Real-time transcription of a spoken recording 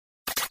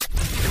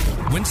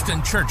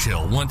Winston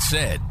Churchill once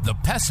said, "The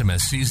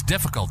pessimist sees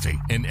difficulty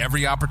in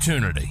every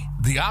opportunity.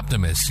 The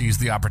optimist sees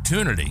the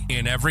opportunity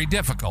in every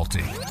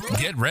difficulty."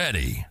 Get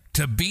ready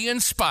to be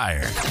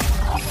inspired.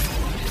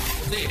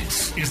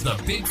 This is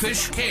the Big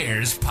Fish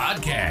Cares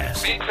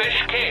Podcast. Big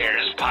Fish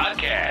Cares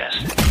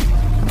Podcast.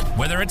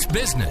 Whether it's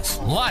business,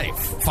 life,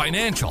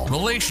 financial,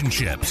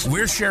 relationships,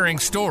 we're sharing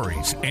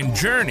stories and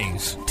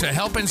journeys to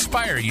help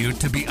inspire you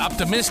to be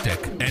optimistic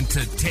and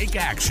to take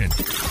action.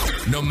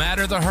 No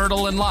matter the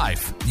hurdle in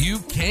life, you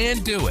can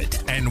do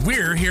it, and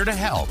we're here to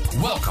help.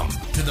 Welcome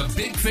to the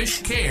Big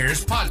Fish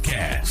Cares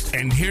Podcast.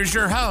 And here's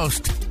your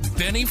host,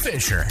 Benny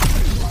Fisher.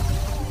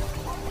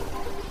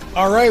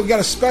 All right, we got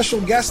a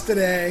special guest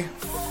today.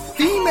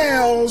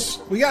 Females.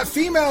 We got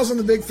females on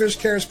the Big Fish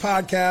Cares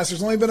Podcast.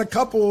 There's only been a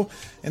couple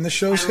in the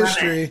show's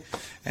history.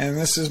 And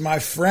this is my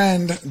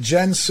friend,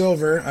 Jen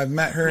Silver. I've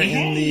met her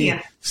in the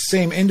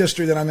same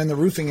industry that I'm in, the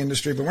roofing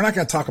industry. But we're not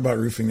going to talk about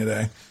roofing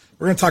today.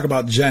 We're going to talk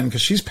about Jen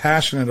because she's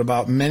passionate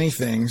about many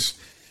things.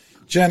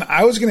 Jen,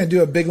 I was going to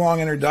do a big,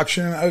 long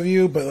introduction of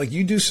you, but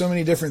you do so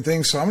many different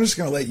things. So I'm just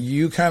going to let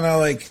you kind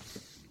of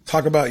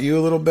talk about you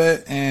a little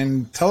bit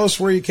and tell us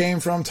where you came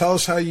from. Tell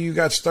us how you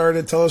got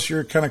started. Tell us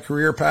your kind of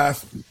career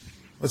path.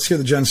 Let's hear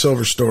the Jen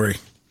Silver story.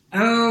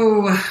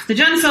 Oh, the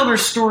Jen Silver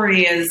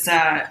story is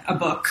a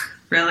book,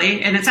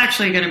 really. And it's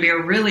actually going to be a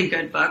really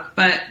good book.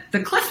 But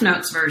the Cliff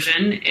Notes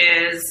version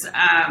is,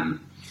 I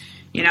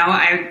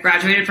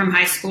graduated from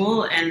high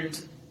school and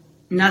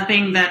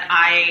nothing that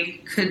I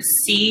could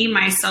see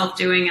myself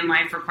doing in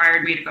life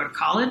required me to go to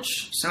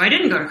college. So I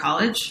didn't go to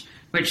college,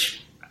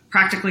 which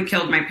practically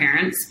killed my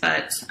parents.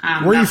 But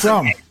where are you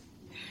from?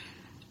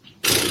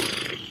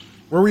 Okay.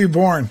 Where were you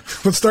born?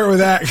 Let's start with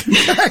that.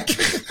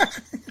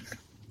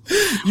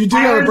 You do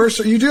have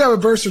a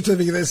birth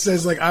certificate that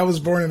says I was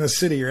born in a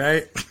city,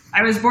 right?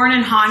 I was born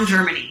in Hahn,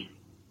 Germany.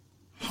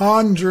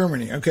 Hahn,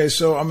 Germany. Okay,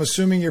 so I'm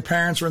assuming your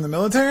parents were in the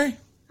military?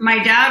 My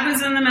dad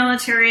was in the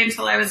military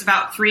until I was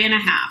about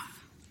 3.5.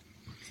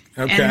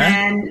 Okay. And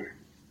then,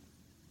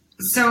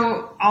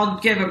 so I'll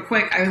give a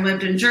quick, I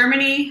lived in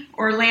Germany,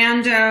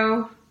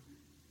 Orlando,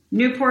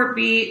 Newport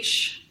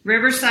Beach,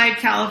 Riverside,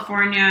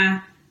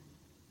 California,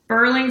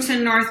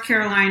 Burlington, North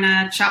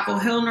Carolina, Chapel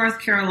Hill, North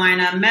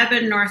Carolina,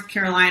 Mebane, North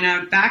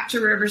Carolina, back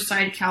to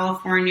Riverside,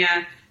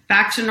 California,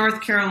 back to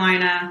North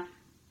Carolina,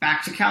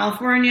 back to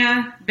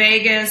California,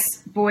 Vegas,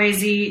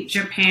 Boise,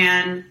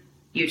 Japan,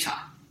 Utah.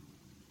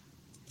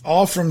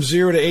 All from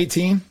 0 to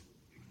 18?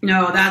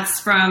 No, that's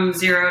from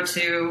 0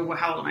 to,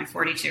 how old am I?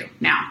 42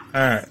 now.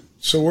 All right.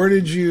 So where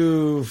did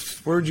you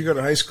go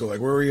to high school? Where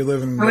were you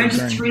living? I went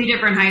to 3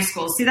 different high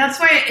schools. See, that's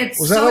why it's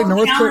was that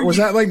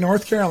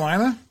North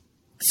Carolina?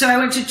 So I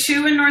went to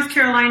 2 in North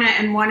Carolina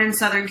and 1 in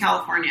Southern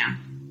California.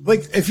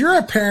 If you're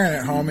a parent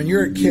at home and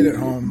you're a kid at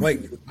home,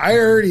 I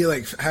already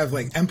have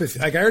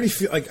empathy. I already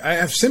feel I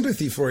have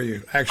sympathy for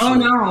you, actually. Oh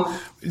no.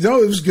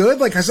 No, it was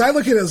good. As I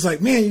look at it, it's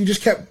man, you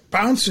just kept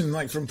bouncing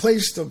from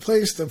place to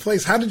place to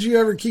place. How did you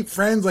ever keep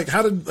friends?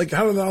 How did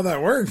all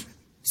that work?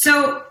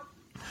 So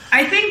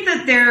I think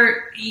that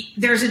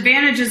there's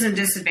advantages and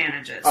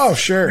disadvantages. Oh,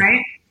 sure.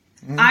 Right?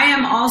 Mm-hmm. I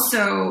am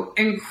also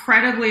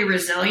incredibly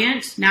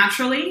resilient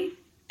naturally,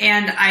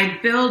 and I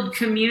build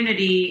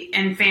community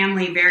and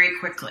family very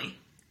quickly.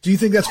 Do you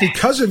think that's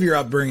because of your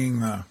upbringing,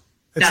 though?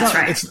 That's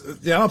right.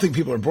 I don't think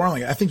people are born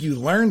like that. I think you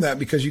learned that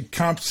because you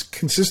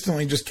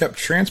consistently just kept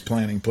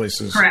transplanting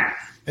places. Correct.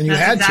 And you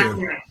had to.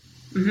 Right.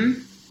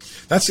 Mm-hmm.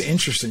 That's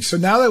interesting. So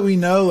now that we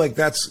know,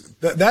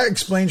 that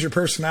explains your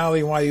personality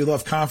and why you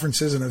love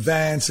conferences and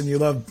events and you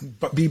love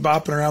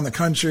bebopping around the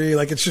country.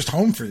 It's just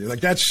home for you.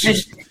 That's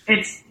just...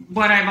 It's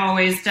what I've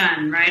always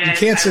done, right? You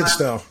can't sit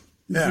still.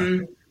 Yeah.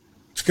 Mm-hmm.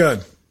 It's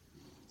good.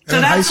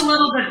 So that's a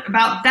little bit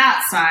about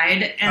that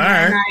side.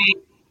 And then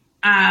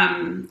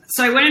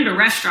so I went into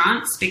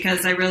restaurants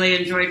because I really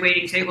enjoyed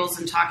waiting tables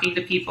and talking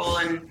to people,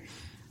 and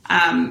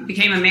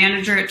became a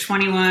manager at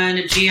 21,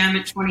 a GM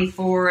at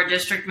 24, a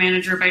district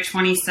manager by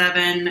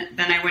 27.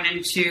 Then I went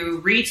into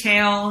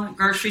retail,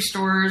 grocery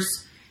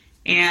stores,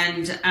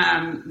 and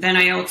then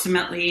I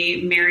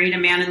ultimately married a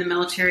man in the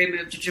military,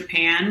 moved to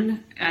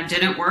Japan,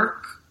 didn't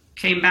work,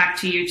 came back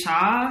to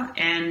Utah,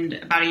 and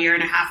about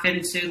 1.5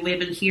 years into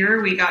living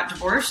here, we got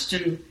divorced,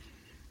 and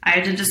I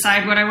had to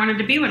decide what I wanted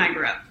to be when I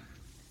grew up.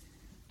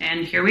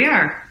 And here we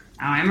are.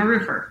 Now I'm a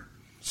roofer.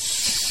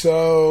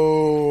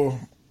 So,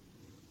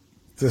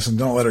 listen,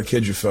 don't let her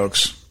kid you,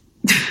 folks.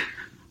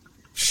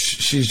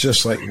 She's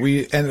just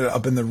we ended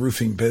up in the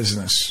roofing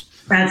business.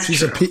 That's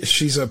true.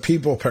 She's a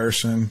people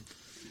person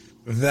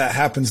that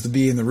happens to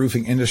be in the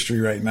roofing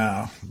industry right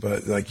now.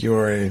 But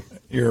you're a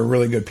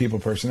really good people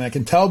person. I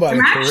can tell by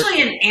I'm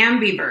actually an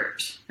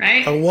ambivert,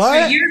 right? A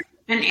what? So you're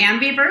an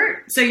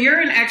ambivert. So you're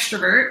an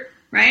extrovert,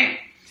 right?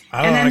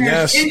 I don't know. I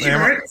guess.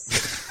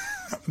 Introverts.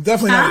 I'm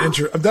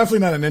definitely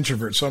not an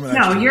introvert. So I'm an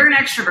extrovert. No, you're an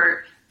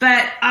extrovert.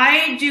 But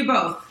I do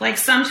both.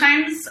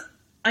 Sometimes,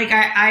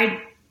 I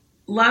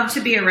love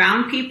to be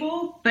around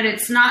people, but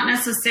it's not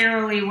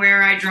necessarily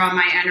where I draw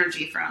my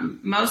energy from.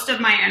 Most of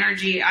my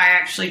energy I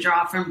actually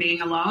draw from being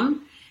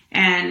alone.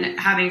 and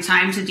having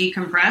time to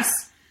decompress.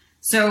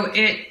 So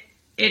it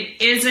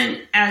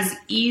isn't as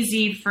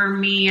easy for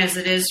me as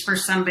it is for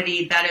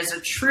somebody that is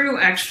a true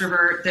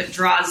extrovert that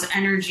draws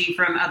energy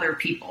from other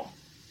people.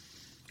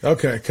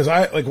 Okay, because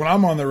when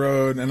I'm on the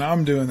road and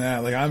I'm doing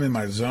that, like I'm in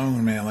my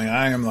zone, man.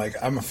 Like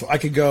I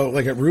could go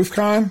like at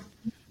RoofCon,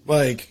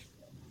 like,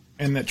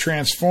 and at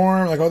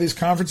Transform, like all these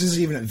conferences,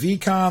 even at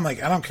VCon,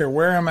 like I don't care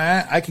where I'm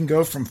at, I can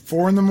go from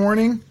 4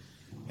 a.m.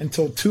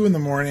 until 2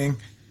 a.m.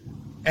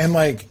 and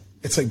like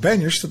it's like, Ben,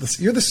 you're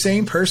the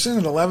same person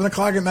at 11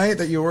 o'clock at night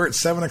that you were at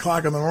 7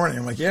 o'clock in the morning.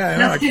 I'm like, yeah, I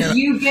know. That's because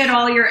you get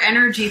all your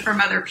energy from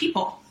other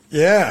people.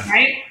 Yeah.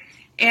 Right.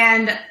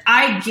 And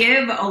I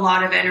give a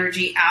lot of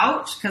energy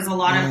out because a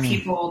lot of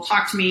people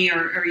talk to me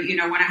or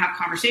want to have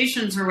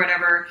conversations or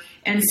whatever.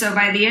 And so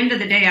by the end of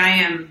the day, I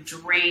am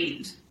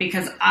drained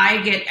because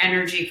I get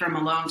energy from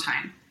alone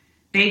time.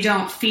 They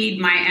don't feed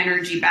my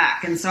energy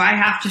back. And so I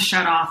have to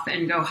shut off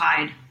and go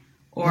hide,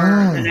 or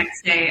the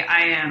next day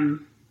I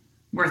am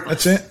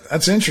worthless.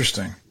 That's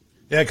interesting.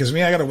 Yeah, because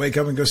I got to wake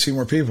up and go see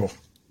more people.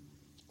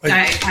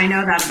 Like, I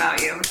know that about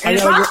you. And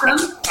it's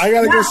awesome. I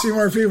got to go see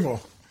more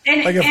people.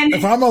 And, like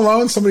if I'm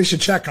alone, somebody should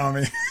check on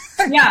me.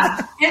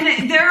 Yeah.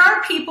 And there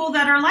are people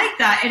that are like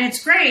that, and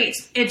it's great.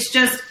 It's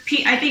just,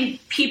 I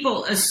think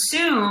people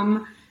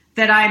assume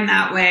that I'm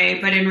that way,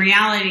 but in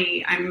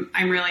reality, I'm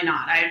really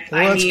not.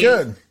 I need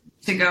good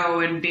to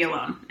go and be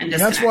alone and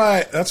disconnect.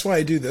 And that's why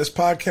I do this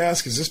podcast,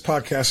 because this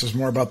podcast is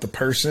more about the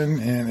person,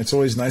 and it's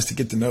always nice to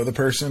get to know the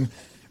person,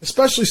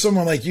 especially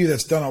someone like you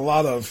that's done a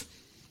lot of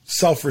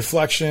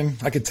self-reflection.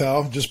 I could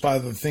tell just by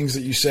the things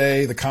that you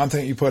say, the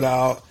content you put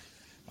out.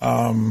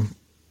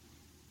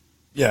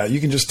 Yeah, you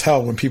can just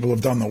tell when people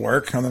have done the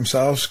work on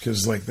themselves,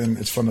 because like then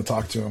it's fun to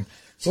talk to them.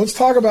 So let's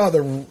talk about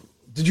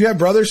did you have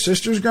brothers,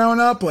 sisters growing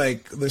up?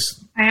 Like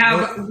this? I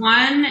have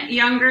one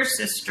younger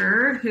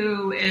sister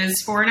who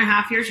is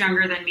 4.5 years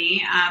younger than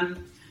me.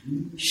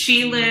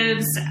 She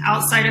lives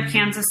outside of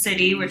Kansas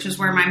City, which is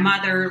where my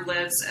mother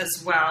lives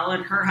as well,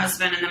 and her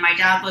husband, and then my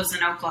dad lives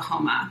in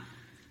Oklahoma.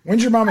 When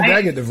did your mom and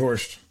dad get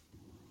divorced?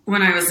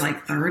 When I was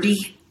like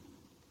 30.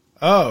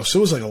 Oh, so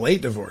it was like a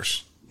late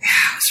divorce. Yeah,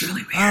 it was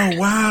really weird. Oh,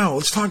 wow.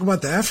 Let's talk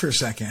about that for a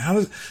second.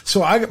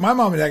 My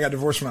mom and dad got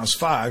divorced when I was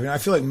 5, and I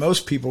feel like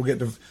most people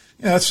get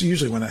that's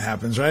usually when it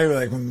happens, right?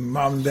 Like when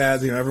mom and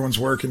dad, everyone's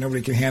working,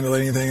 nobody can handle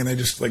anything, and they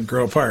just like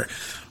grow apart.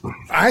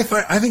 I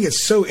think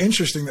it's so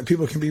interesting that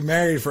people can be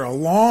married for a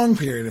long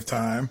period of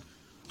time.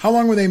 How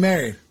long were they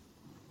married?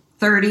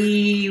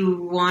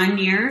 31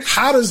 years.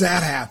 How does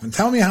that happen?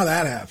 Tell me how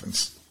that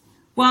happens.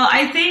 Well,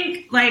 I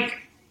think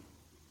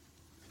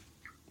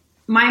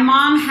my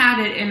mom had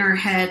it in her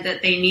head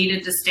that they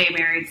needed to stay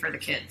married for the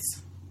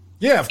kids.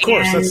 Yeah, of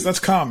course. That's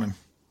common.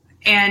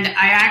 And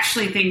I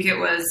actually think it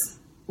was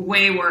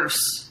way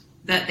worse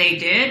that they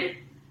did.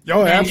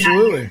 Oh,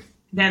 absolutely.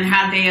 Than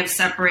had they have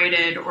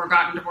separated or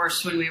gotten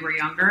divorced when we were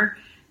younger.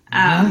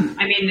 Mm-hmm.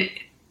 I mean,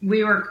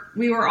 we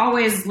were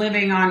always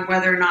living on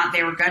whether or not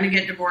they were going to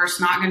get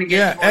divorced, not going to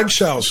get divorced.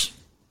 Eggshells.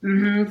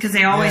 Because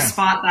they always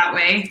fought that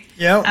way.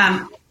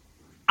 Yeah.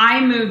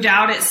 I moved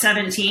out at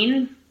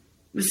 17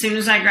 as soon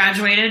as I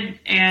graduated,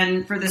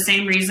 and for the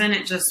same reason,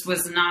 it just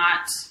was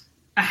not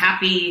a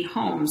happy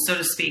home, so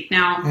to speak.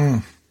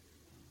 Now,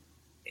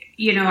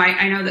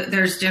 I know that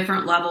there's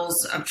different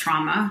levels of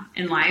trauma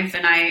in life,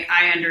 and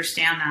I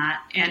understand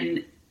that.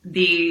 And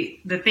the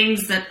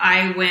things that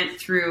I went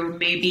through,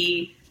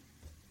 maybe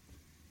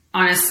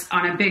on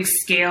a big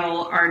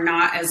scale, are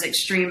not as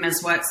extreme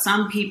as what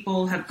some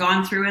people have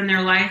gone through in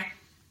their life,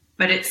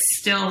 but it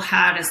still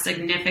had a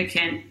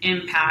significant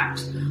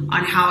impact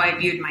on how I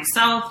viewed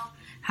myself,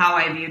 how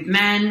I viewed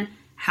men,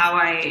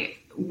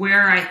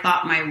 where I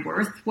thought my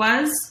worth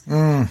was.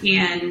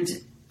 And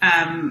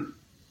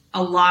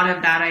a lot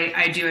of that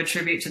I do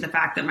attribute to the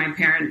fact that my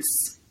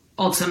parents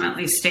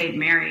ultimately stayed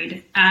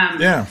married.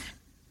 I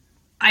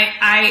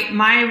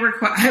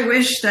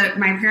wish that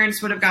my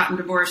parents would have gotten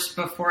divorced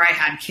before I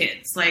had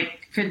kids.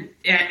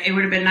 It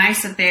would have been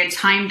nice if they had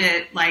timed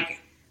it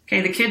like,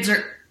 okay, the kids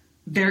are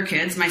their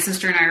kids. My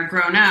sister and I are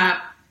grown up,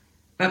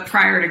 but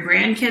prior to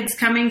grandkids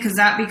coming, because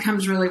that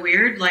becomes really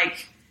weird.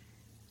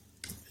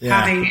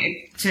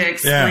 Having to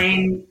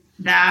explain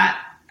that.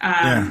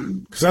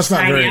 Because that's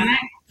not dynamic.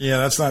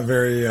 That's not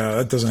very,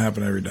 that doesn't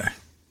happen every day.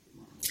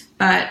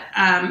 But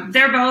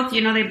they're both,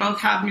 they both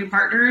have new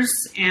partners,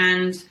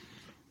 and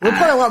we're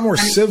probably a lot more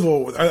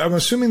civil. I'm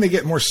assuming they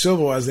get more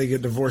civil as they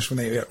get divorced when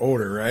they get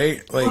older,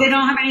 right? They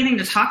don't have anything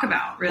to talk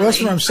about, really. Well,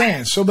 that's what I'm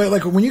saying. So,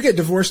 but when you get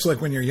divorced,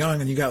 when you're young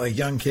and you got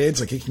young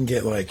kids, it can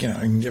get it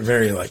can get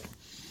very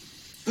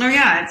Oh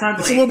yeah, it's ugly.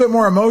 It's a little bit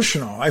more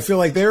emotional. I feel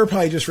like they were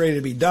probably just ready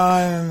to be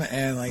done,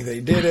 and they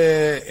did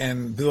it.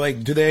 And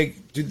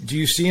do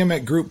you see them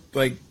at group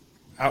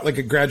out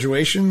at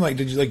graduation?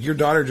 Did you your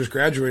daughter just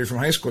graduated from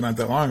high school not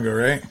that long ago,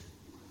 right?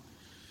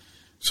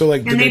 So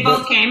and they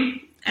both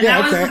came, and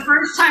that was the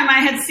first time I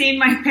had seen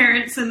my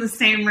parents in the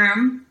same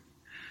room.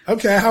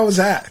 Okay, how was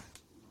that?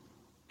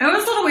 It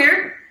was a little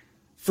weird.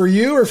 For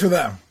you or for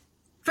them?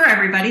 For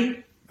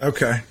everybody.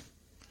 Okay.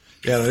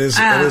 Yeah, that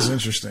is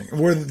interesting.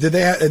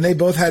 They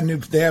both had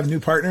they have new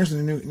partners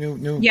and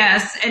new.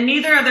 Yes, and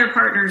neither of their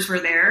partners were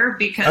there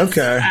because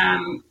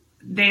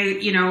they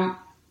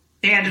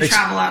had to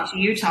travel out to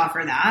Utah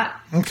for that.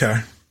 Okay.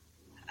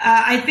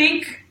 I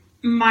think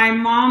my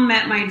mom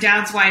met my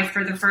dad's wife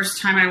for the first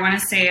time, I want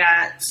to say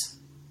at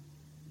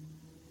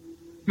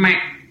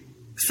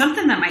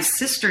something that my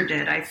sister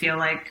did, I feel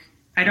like.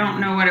 I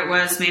don't know what it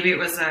was. Maybe it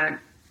was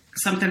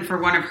something for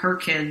one of her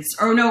kids.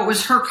 Oh, no, it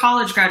was her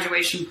college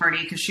graduation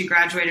party because she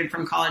graduated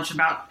from college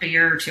about a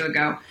year or two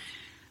ago.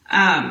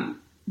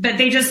 But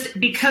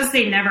because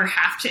they never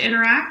have to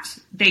interact,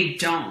 they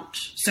don't.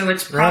 So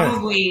it's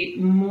probably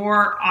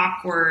more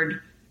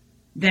awkward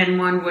than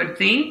one would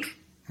think,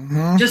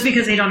 just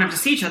because they don't have to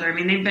see each other. I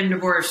mean, they've been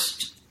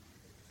divorced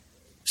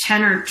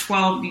 10 or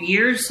 12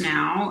 years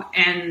now,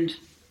 and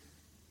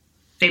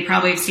they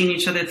probably have seen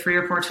each other 3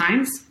 or 4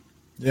 times.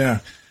 Yeah.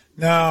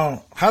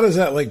 Now, how does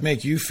that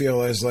make you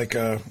feel as I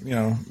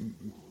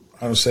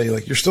would say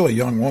you're still a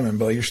young woman,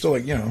 but you're still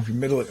you're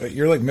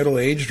middle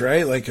aged,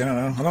 right? I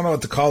don't know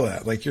what to call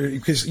that.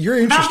 Because you're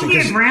interesting. About to be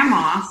a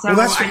grandma, so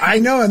I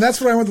know, and that's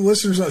what I want the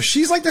listeners to know.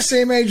 She's the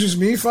same age as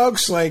me,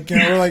 folks. We're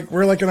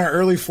in our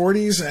early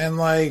 40s,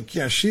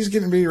 and she's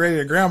getting to be ready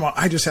to grandma.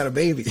 I just had a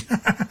baby.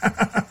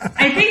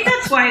 I think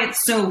that's why it's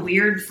so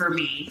weird for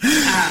me.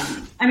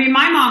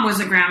 My mom was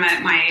a grandma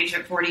at my age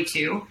at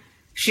 42.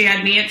 She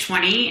had me at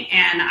 20,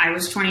 and I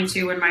was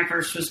 22 when my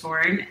first was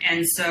born.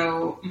 And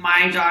so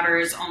my daughter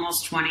is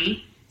almost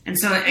 20. And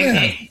so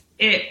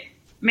it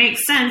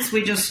makes sense.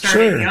 We just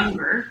started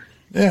younger.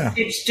 Yeah.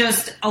 It's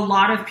just a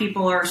lot of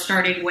people are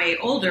starting way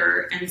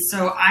older. And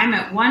so I'm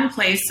at one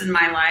place in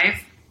my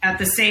life at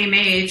the same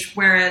age,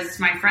 whereas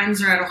my friends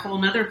are at a whole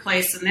nother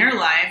place in their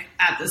life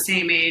at the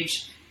same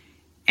age.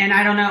 And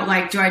I don't know,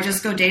 do I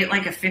just go date a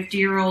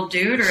 50-year-old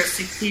dude or a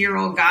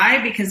 60-year-old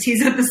guy because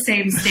he's at the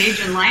same stage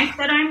in life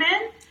that I'm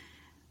in?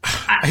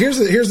 Here's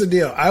the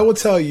deal. I will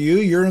tell you,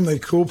 you're in the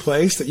cool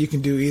place that you can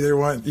do either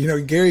one.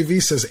 Gary Vee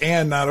says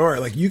and, not or.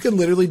 You could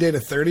literally date a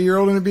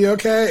 30-year-old and it'd be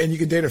okay, and you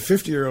could date a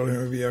 50-year-old and it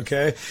would be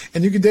okay,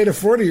 and you could date a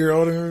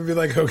 40-year-old and it would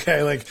be okay.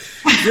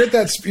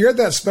 You're at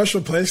that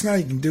special place now.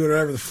 You can do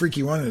whatever the freak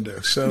you want to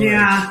do. So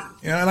yeah,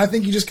 and I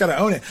think you just got to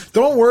own it.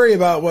 Don't worry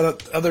about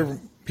what other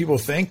people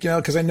think,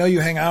 because I know you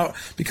hang out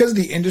because of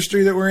the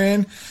industry that we're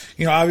in.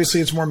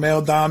 Obviously it's more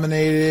male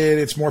dominated.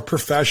 It's more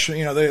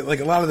professional. A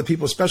lot of the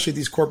people, especially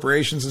these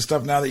corporations and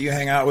stuff now that you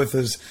hang out with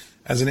as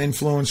an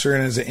influencer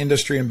and as an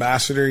industry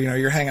ambassador,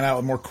 you're hanging out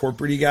with more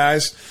corporate-y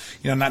guys,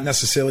 not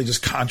necessarily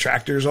just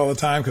contractors all the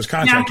time, because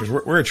contractors,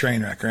 we're a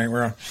train wreck, right?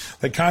 We're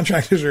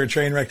contractors are a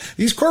train wreck.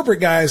 These corporate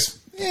guys,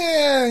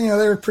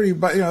 they're pretty,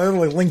 they're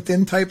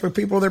LinkedIn type of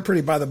people. They're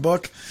pretty by the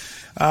book.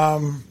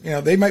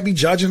 They might be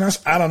judging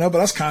us. I don't know,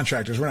 but us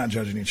contractors, we're not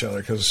judging each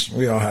other because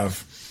we all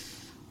have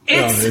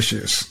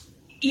issues.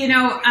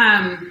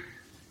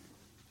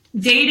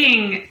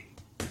 Dating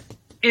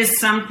is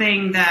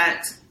something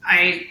that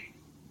I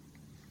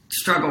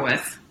struggle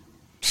with.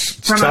 It's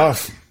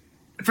tough.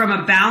 From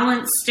a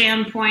balance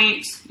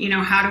standpoint,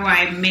 how do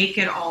I make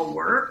it all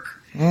work?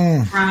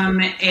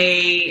 From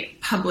a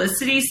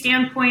publicity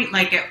standpoint,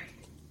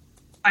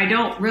 I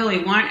don't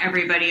really want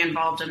everybody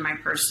involved in my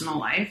personal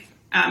life.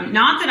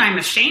 Not that I'm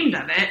ashamed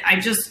of it. I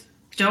just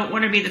don't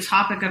want to be the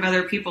topic of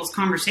other people's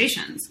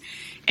conversations.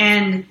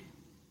 And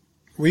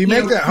you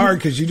make that hard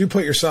because you do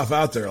put yourself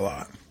out there a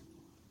lot.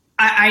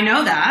 I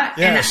know that.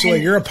 Yeah,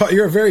 you're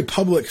a very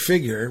public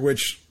figure,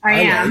 which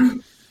I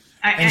am.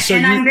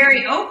 I'm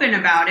very open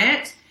about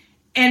it.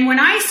 And when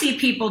I see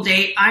people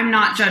date, I'm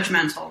not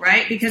judgmental,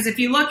 right? Because if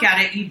you look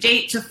at it, you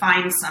date to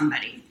find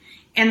somebody,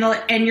 and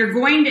you're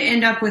going to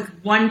end up with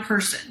one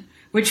person,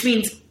 which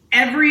means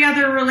every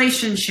other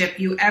relationship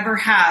you ever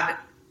have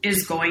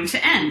is going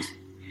to end.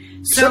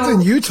 Except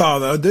in Utah,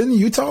 though. Didn't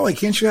Utah,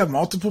 can't you have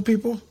multiple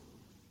people?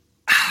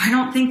 I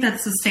don't think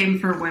that's the same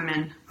for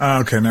women. Oh,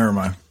 okay, never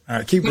mind. All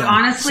right, keep going.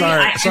 Honestly,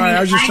 sorry.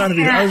 I was just trying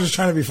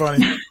to be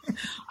funny.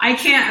 I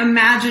can't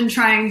imagine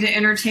trying to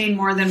entertain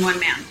more than one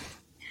man.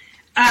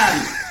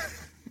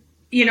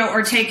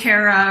 Or take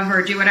care of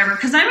or do whatever.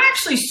 Because I'm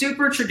actually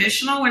super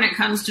traditional when it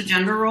comes to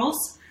gender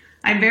roles.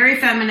 I'm very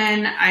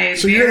feminine.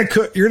 You're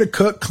gonna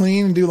cook,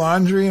 clean, and do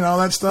laundry and all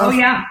that stuff? Oh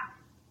yeah,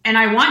 and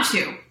I want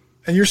to.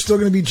 And you're still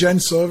gonna be Jen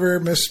Silver,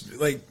 Miss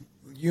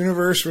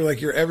Universe, where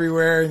you're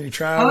everywhere and you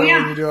travel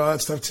and you do all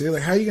that stuff too.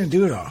 How are you gonna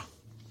do it all?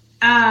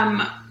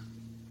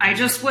 I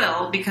just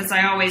will, because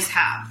I always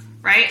have.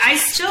 Right? I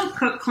still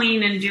cook,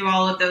 clean, and do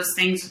all of those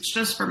things. It's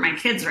just for my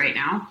kids right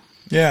now.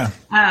 Yeah.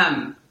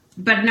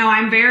 But no,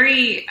 I'm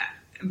very,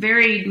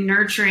 very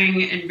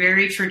nurturing and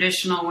very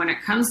traditional when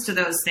it comes to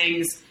those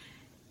things.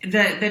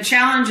 The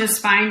challenge is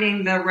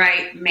finding the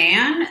right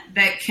man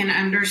that can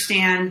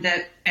understand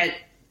that at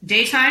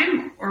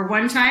daytime or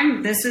one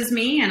time, this is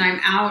me and I'm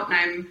out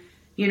and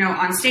I'm,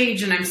 on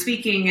stage and I'm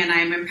speaking and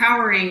I'm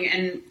empowering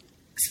and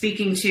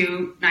speaking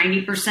to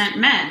 90%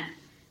 men.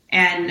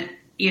 And,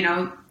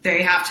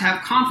 they have to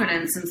have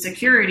confidence and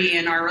security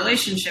in our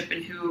relationship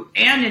and there's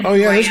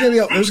going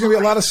to be a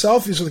lot of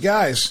selfies with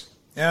guys.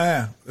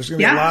 Yeah. There's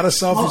going to be a lot of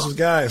selfies with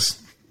guys.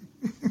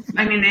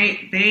 I mean,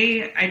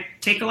 I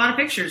take a lot of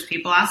pictures.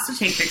 People ask to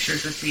take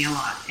pictures with me a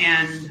lot.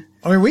 And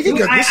I mean, we could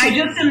go. I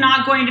just am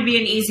not going to be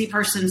an easy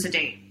person to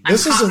date.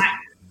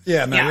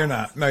 You're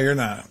not. No, you're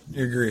not.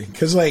 You agree.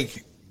 Because,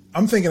 like,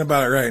 I'm thinking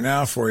about it right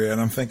now for you, and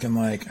I'm thinking,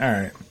 like, all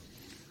right,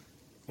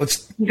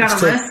 You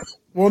got a list?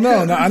 Well,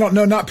 no, I don't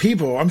know. Not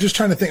people. I'm just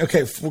trying to think.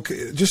 Okay,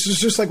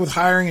 just like with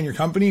hiring in your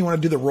company, you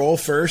want to do the role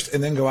first,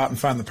 and then go out and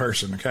find the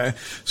person. Okay,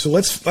 so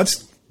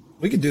let's.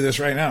 We could do this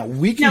right now.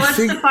 We can. Let's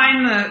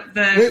define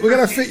the. We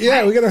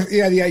gotta.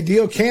 The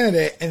ideal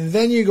candidate, and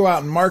then you go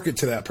out and market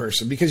to that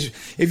person. Because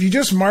if you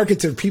just market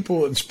to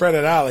people and spread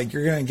it out, like,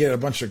 you're gonna get a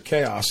bunch of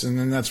chaos, and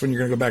then that's when you're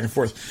gonna go back and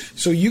forth.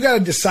 So you got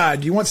to decide.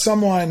 Do you want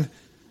someone?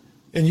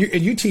 And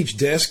you teach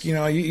DISC. You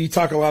know, you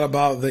talk a lot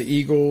about the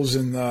eagles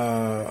and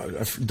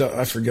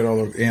I forget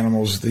all the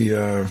animals.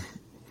 The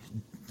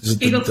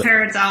eagles,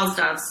 parrots, owls,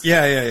 doves.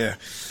 Yeah.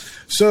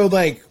 So,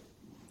 like.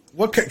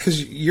 What?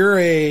 Because you're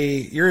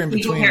in between.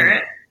 Eagle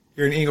parrot.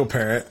 You're an eagle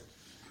parrot.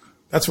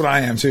 That's what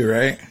I am too,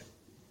 right?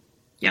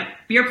 Yep.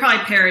 You're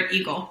probably parrot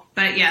eagle,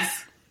 but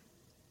yes.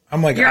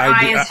 I'm like your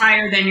I is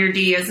higher than your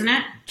D, isn't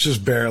it?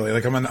 Just barely.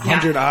 Like, I'm an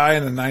 100 I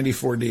and a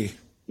 94 D.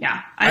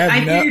 Yeah, I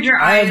figured your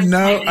I have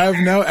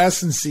no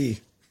S and C.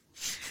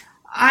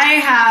 I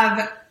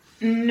have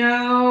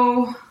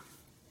no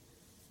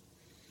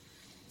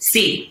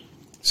C.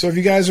 So if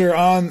you guys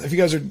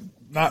are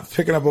not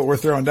picking up what we're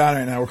throwing down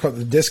right now, we're called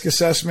the DISC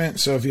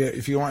assessment. So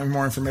if you want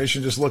more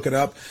information, just look it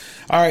up.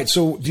 All right.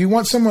 So do you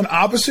want someone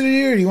opposite of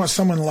you, or do you want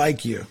someone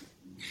like you?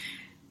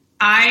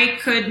 I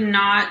could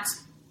not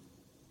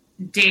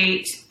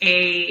date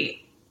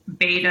a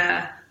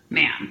beta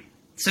man.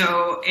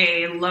 So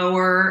a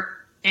lower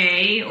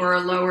A or a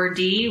lower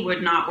D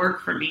would not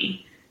work for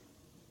me,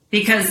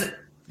 because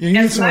you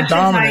need someone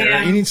dominant.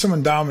 Right? You need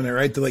someone dominant,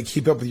 right? To, like,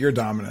 keep up with your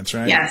dominance,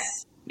 right?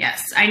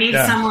 Yes. I need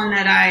someone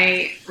that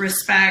I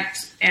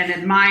respect and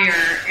admire,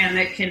 and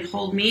that can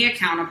hold me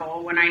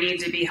accountable when I need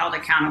to be held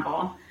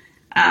accountable.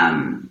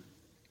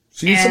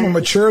 So you need someone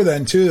mature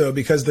then too, though,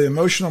 because the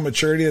emotional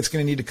maturity that's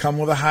going to need to come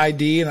with a high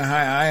D and a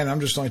high I, and I'm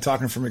just only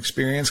talking from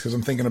experience because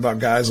I'm thinking about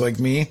guys like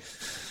me.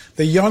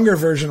 The younger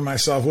version of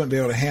myself wouldn't be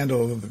able to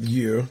handle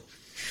you.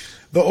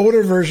 The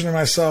older version of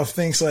myself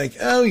thinks, like,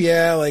 oh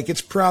yeah, like,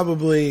 it's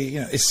probably,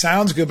 you know, it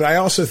sounds good, but I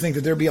also think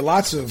that there'd be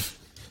lots of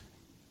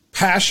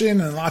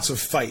passion and lots of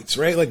fights,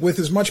 right? Like, with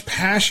as much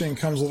passion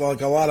comes with,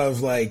 like, a lot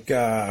of, like,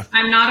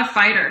 I'm not a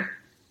fighter.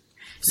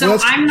 So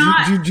I'm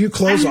not. Do you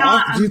close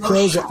off? Do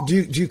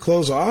you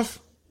close off?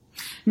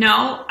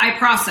 No, I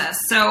process.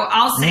 So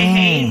I'll say,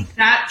 hey,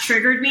 that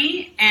triggered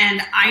me,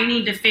 and I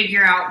need to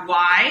figure out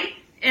why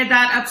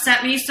that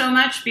upset me so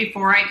much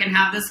before I can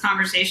have this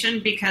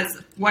conversation,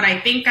 because what I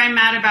think I'm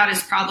mad about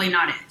is probably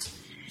not it.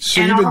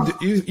 So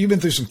you've been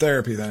through some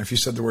therapy then, if you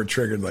said the word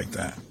triggered like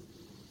that.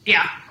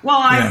 Yeah. Well,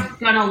 I've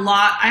done a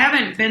lot. I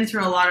haven't been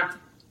through a lot of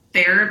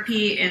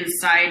therapy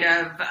inside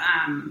of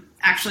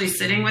actually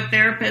sitting with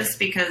therapists,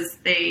 because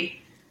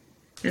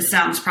this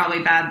sounds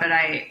probably bad, but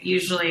I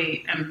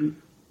usually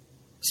am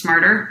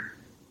smarter.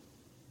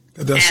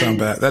 That does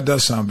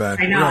sound bad.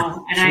 I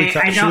know. And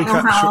I don't know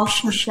how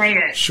else to say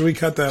it. Should we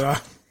cut that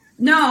off?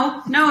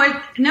 No.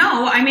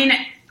 I mean,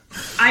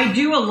 I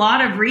do a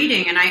lot of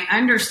reading and I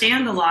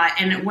understand a lot.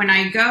 And when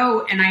I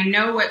go and I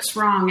know what's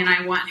wrong and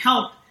I want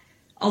help,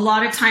 a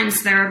lot of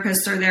times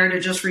therapists are there to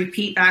just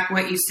repeat back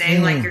what you say,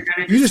 like you're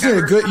going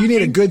to. You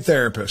need a good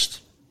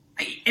therapist.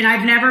 And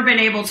I've never been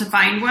able to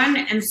find one,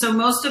 and so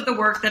most of the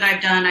work that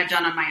I've done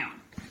on my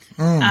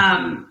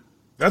own.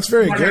 That's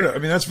very good. I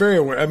mean, that's very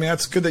aware. I mean,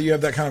 that's good that you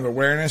have that kind of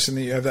awareness and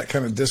that you have that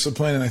kind of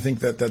discipline, and I think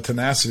that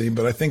tenacity.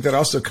 But I think that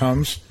also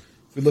comes,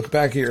 if we look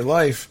back at your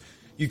life,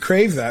 you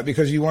crave that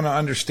because you want to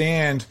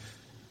understand.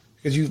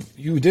 Because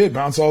you did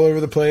bounce all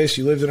over the place.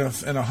 You lived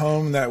in a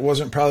home that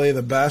wasn't probably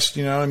the best.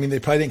 You know, I mean, they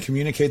probably didn't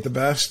communicate the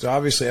best.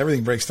 Obviously,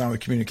 everything breaks down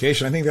with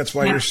communication. I think that's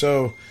why you're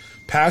so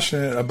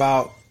passionate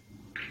about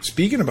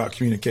speaking about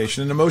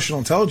communication and emotional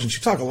intelligence.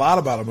 You talk a lot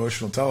about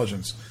emotional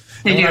intelligence.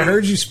 And when I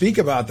heard you speak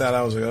about that,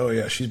 I was like, oh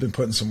yeah, she's been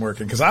putting some work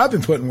in. Because I've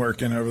been putting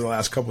work in over the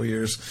last couple of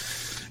years.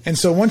 And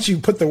so once you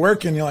put the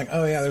work in, you're like,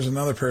 oh yeah, there's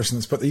another person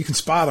that's you can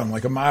spot them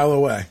like a mile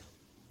away.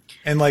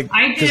 And like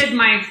I did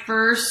my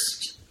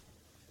first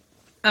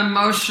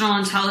emotional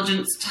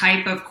intelligence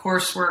type of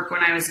coursework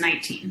when I was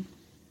 19.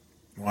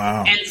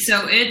 Wow. And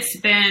so it's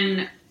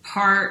been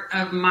part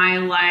of my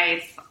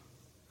life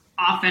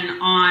off and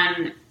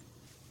on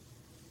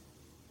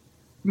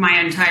my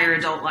entire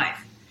adult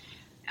life.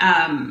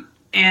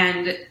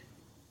 And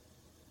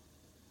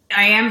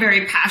I am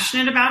very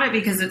passionate about it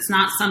because it's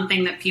not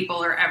something that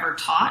people are ever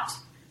taught,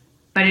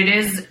 but it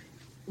is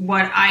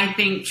what I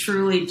think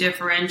truly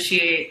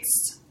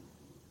differentiates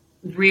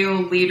real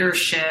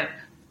leadership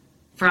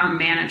from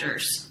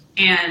managers.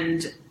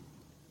 And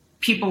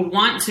people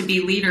want to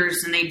be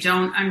leaders and they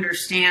don't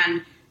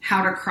understand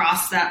how to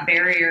cross that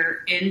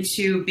barrier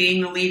into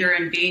being the leader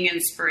and being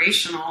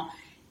inspirational.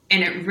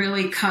 And it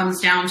really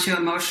comes down to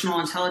emotional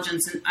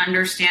intelligence and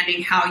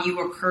understanding how you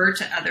occur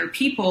to other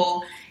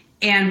people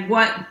and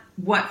what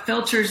what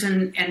filters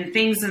and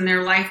things in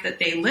their life that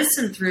they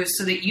listen through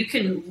so that you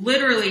can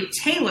literally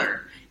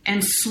tailor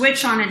and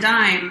switch on a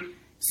dime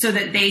so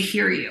that they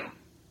hear you.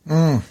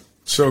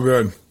 So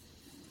good.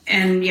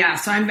 And yeah,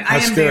 so I am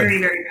very,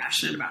 very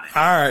passionate about it.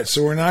 All right.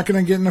 So we're not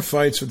going to get into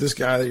fights with this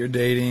guy that you're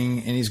dating,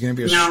 and he's going to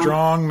be a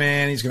strong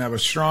man. He's going to have a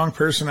strong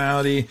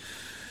personality.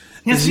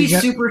 He has to be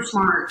super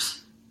smart.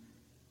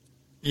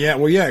 Yeah.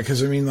 Well, yeah.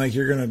 Cause I mean, like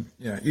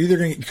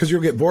because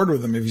you'll get bored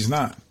with him if he's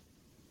not.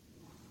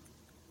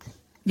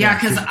 Yeah.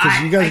 Cause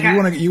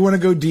you want to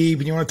go deep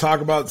and you want to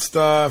talk about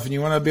stuff and you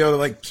want to be able to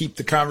like keep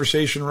the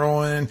conversation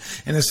rolling.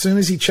 And as soon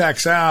as he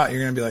checks out,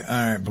 you're going to be like,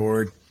 all right,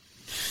 bored.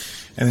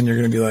 And then you're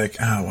going to be like,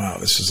 oh, wow,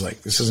 this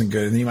isn't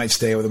good. And then you might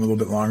stay with him a little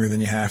bit longer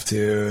than you have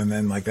to. And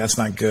then like, that's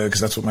not good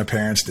because that's what my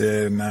parents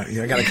did. And now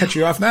I got to cut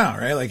you off now.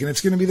 Right. Like, and it's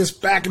going to be this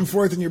back and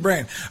forth in your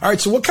brain. All right.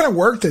 So what kind of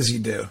work does he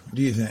do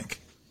you think?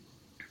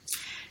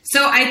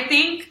 So I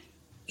think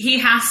he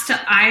has to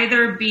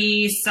either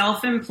be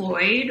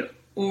self-employed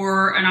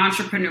or an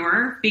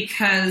entrepreneur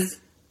because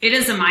it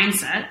is a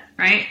mindset,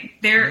 right?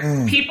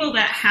 There people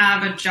that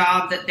have a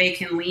job that they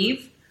can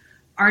leave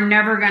are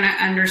never going to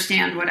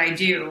understand what I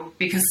do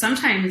because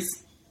sometimes,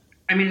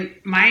 I mean,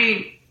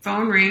 my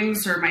phone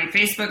rings or my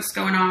Facebook's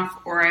going off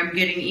or I'm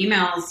getting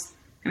emails.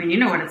 I mean, you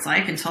know what it's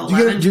like until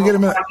 11, do you get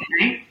them at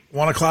night.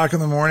 1 o'clock in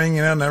the morning,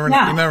 you never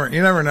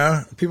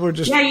know. People are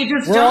just,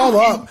 we're all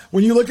up.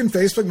 When you look in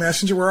Facebook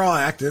Messenger, we're all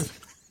active.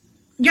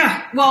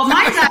 Yeah. Well,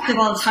 mine's active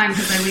all the time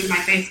because I leave my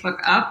Facebook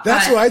up.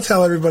 That's what I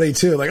tell everybody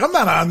too. Like, I'm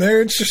not on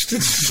there. It's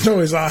just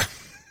always on.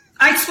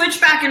 I switch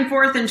back and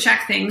forth and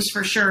check things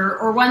for sure.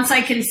 Or once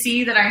I can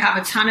see that I have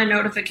a ton of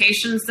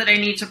notifications that I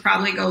need to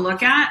probably go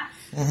look at.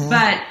 Mm-hmm.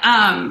 But,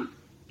 I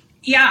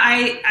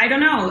don't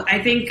know.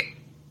 I think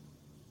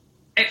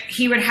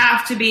he would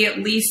have to be at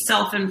least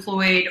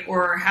self-employed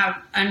or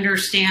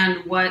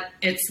understand what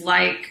it's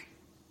like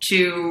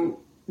to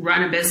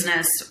run a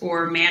business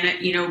or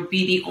be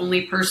the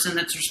only person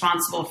that's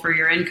responsible for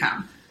your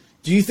income.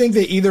 Do you think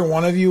that either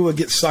one of you would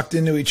get sucked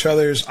into each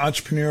other's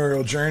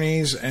entrepreneurial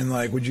journeys and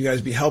like, would you guys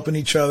be helping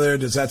each other?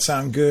 Does that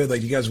sound good?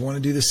 Like, you guys want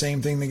to do the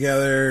same thing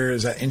together?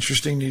 Is that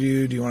interesting to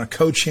you? Do you want to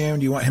coach him?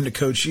 Do you want him to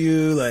coach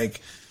you? Like,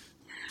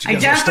 do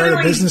you guys want to start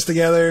a business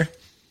together?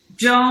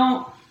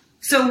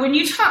 So when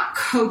you talk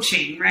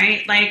coaching,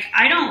 right? Like,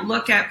 I don't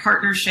look at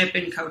partnership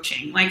in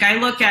coaching. Like, I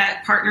look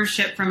at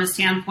partnership from a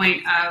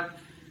standpoint of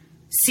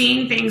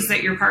seeing things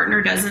that your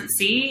partner doesn't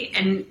see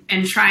and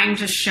trying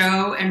to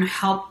show and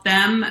help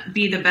them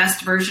be the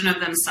best version of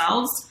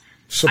themselves.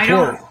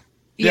 Support.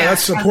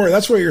 That's support.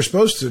 That's what you're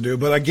supposed to do.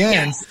 But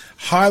again,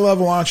 high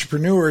level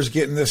entrepreneurs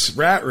get in this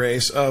rat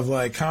race of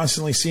like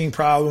constantly seeing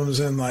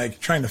problems and like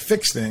trying to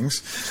fix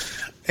things.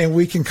 And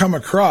we can come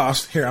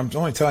across here. I'm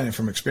only telling you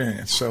from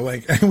experience. So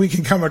like, we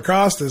can come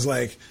across as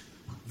like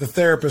the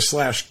therapist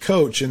 /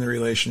 coach in the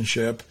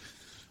relationship.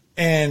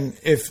 And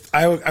if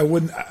I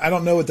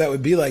don't know what that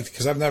would be like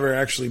because I've never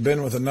actually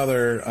been with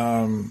another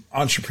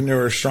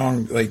entrepreneur,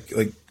 strong, like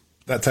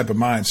that type of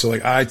mind. So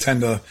like I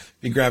tend to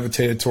be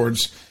gravitated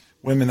towards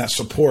women that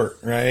support,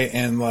 right?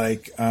 And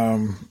like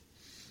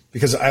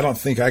because I don't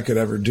think I could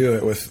ever do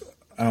it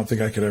I don't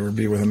think I could ever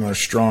be with another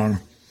strong,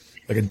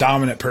 like a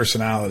dominant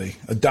personality,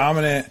 a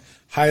dominant,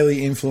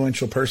 highly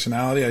influential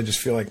personality. I just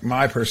feel like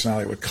my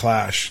personality would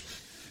clash.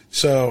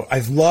 So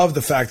I love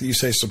the fact that you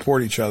say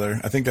support each other.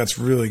 I think that's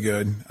really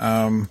good.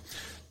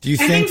 Do you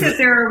think that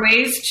there are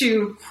ways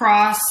to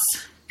cross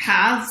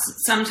paths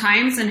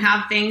sometimes and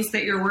have things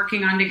that you're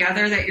working on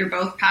together that you're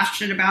both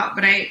passionate about?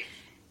 But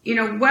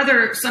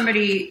whether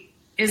somebody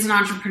is an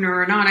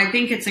entrepreneur or not, I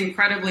think it's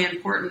incredibly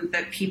important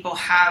that people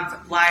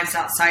have lives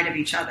outside of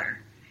each other.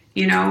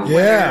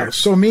 Yeah.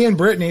 So me and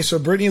Brittany. So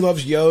Brittany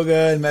loves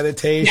yoga and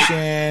meditation.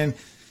 Yeah.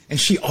 And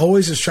she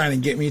always is trying to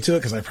get me to it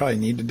because I probably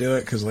need to do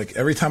it because like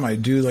every time I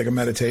do like a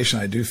meditation,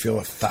 I do feel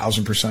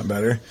 1,000%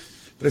 better.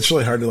 But it's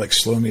really hard to like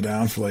slow me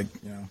down for like,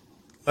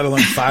 let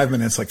alone 5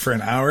 minutes, like for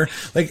an hour.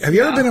 Like, have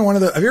you ever been in one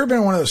of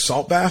those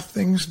salt bath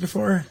things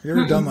before? Have you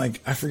ever done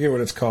like, I forget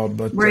what it's called,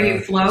 but where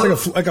you float?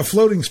 It's like a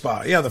floating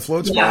spa. Yeah, the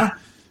float spa.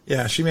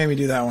 Yeah, she made me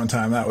do that one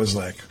time. That was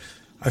like,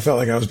 I felt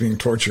like I was being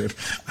tortured.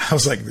 I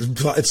was like,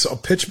 it's so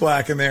pitch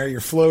black in there.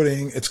 You're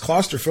floating. It's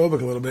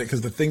claustrophobic a little bit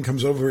because the thing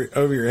comes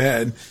over your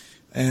head.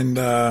 And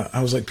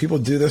I was like, people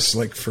do this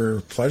like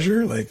for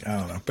pleasure? Like, I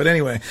don't know. But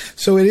anyway,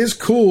 so it is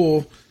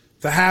cool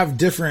to have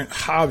different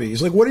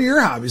hobbies. Like, what are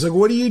your hobbies? Like,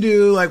 what do you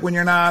do like when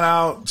you're not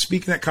out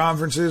speaking at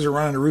conferences or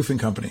running a roofing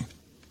company?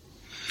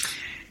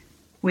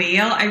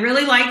 Well, I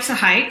really like to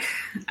hike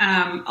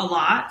a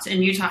lot,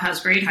 and Utah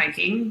has great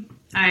hiking.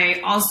 I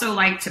also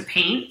like to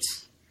paint.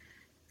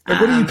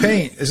 Like, what do you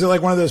paint? Is it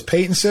like one of those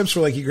paint and sips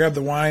where like you grab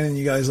the wine and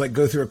you guys like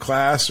go through a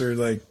class or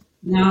like?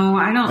 No,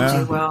 I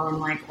don't do well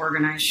in like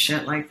organized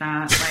shit like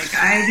that. Like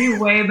I do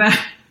way better.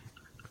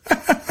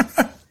 Like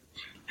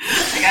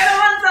I don't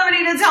want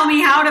somebody to tell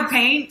me how to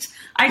paint.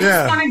 I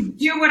just want to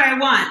do what I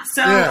want.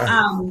 So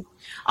I'll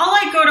I'll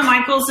like go to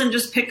Michael's and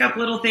just pick up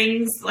little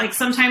things. Like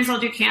sometimes I'll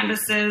do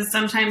canvases.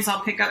 Sometimes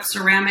I'll pick up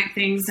ceramic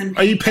things. And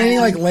are you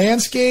painting like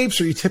landscapes?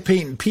 Or are you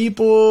painting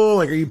people?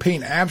 Like, are you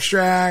painting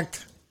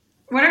abstract?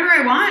 Whatever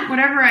I want,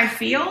 whatever I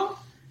feel. All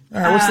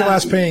right. What's the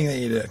last painting that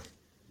you did?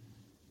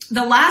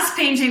 The last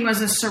painting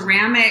was a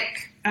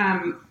ceramic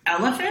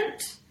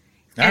elephant.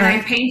 All and right.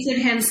 I painted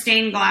him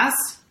stained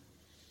glass.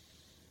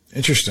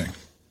 Interesting.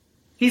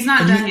 He's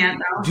not done yet,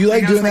 though. Do you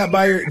like doing that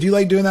Do you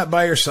like doing that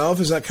by yourself?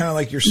 Is that kind of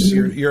like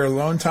your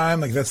alone time?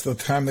 Like that's the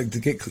time to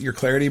get your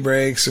clarity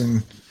breaks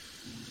and.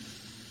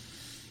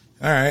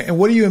 All right. And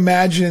what do you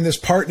imagine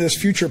this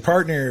future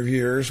partner of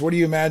yours? What do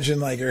you imagine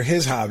like are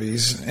his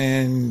hobbies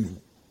and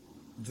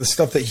the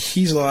stuff that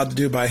he's allowed to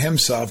do by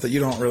himself that you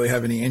don't really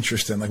have any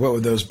interest in? Like what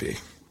would those be?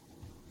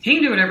 He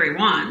can do whatever he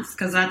wants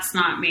because that's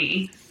not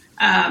me.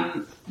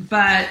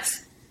 But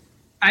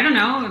I don't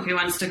know if he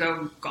wants to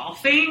go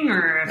golfing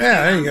or if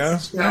there he you go.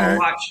 wants to go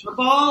watch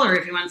football or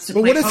if he wants to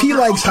play what if he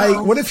likes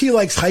poker. what if he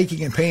likes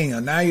hiking and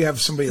painting? Now you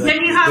have somebody like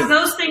then you have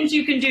those things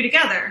you can do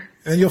together.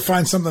 And you'll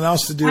find something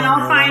else to do. And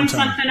I'll find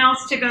something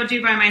else to go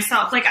do by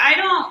myself. Like I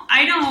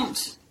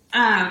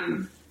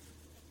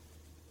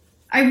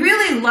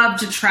really love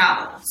to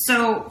travel.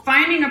 So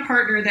finding a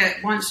partner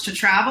that wants to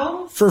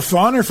travel for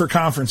fun or for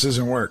conferences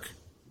and work.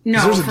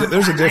 No,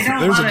 there's a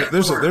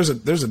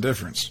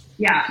difference.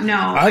 Yeah,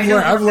 no.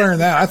 I've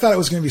learned that. I thought it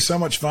was going to be so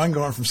much fun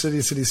going from city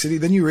to city to city.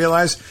 Then you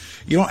realize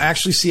you don't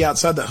actually see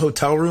outside the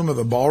hotel room or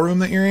the ballroom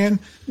that you're in.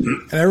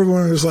 And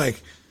everyone was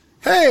like,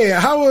 hey,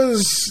 how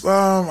was,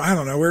 I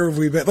don't know, where have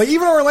we been? Like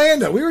even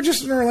Orlando. We were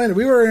just in Orlando.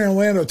 We were in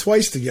Orlando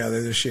twice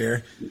together this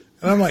year.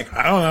 And I'm like,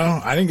 I don't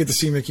know. I didn't get to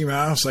see Mickey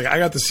Mouse. Like I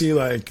got to see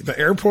like the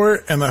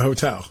airport and the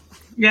hotel.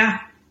 Yeah.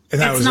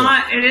 And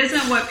it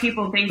isn't what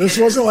people think. This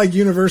wasn't like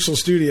Universal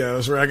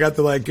Studios where I got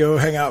to like go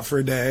hang out for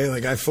a day.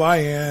 Like I fly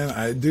in,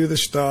 I do the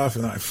stuff,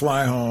 and then I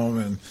fly home.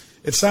 And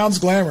it sounds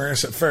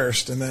glamorous at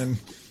first, and then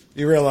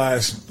you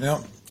realize,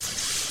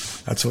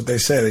 that's what they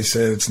say. They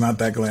say it's not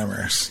that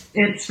glamorous.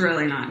 It's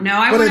really not. No,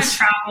 I want to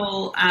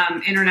travel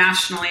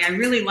internationally. I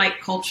really like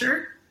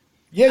culture.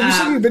 Yeah, you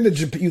said you've been to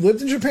Japan. You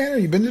lived in Japan, or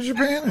you've been to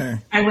Japan?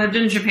 Or? I lived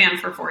in Japan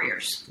for 4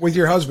 years. With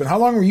your husband. How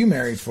long were you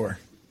married for?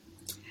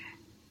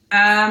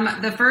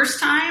 The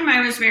first time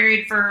I was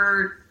married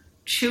for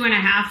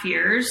 2.5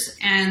 years,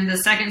 and the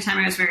second time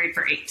I was married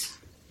for 8.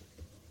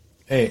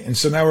 8, and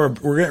so now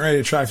we're getting ready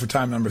to try for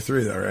time number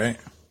 3, though, right?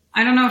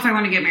 I don't know if I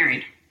want to get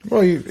married.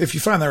 Well, if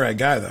you find the right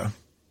guy, though.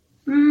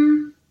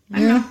 I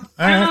don't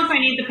know if I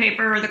need the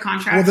paper or the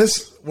contract.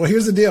 Well,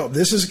 here's the deal.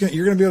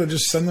 You're going to be able to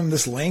just send them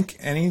this link.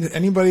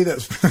 Anybody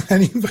that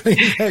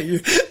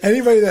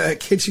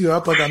hits you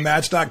up like on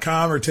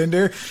Match.com or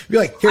Tinder, be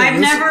like, here, I've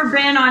never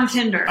been on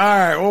Tinder. All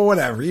right, well,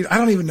 whatever. I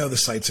don't even know the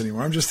sites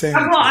anymore. I'm just saying.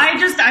 Well,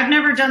 I've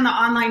never done the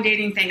online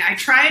dating thing. I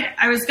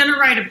was going to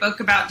write a book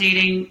about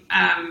dating,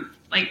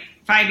 like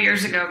 5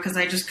 years ago because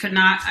I just could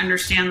not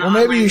understand the. Well,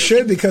 maybe you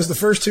should because the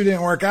first 2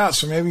 didn't work out.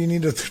 So maybe you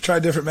need to try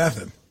a different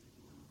method.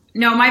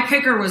 No, my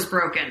picker was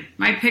broken.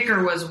 My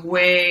picker was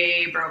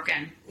way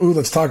broken. Ooh,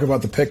 let's talk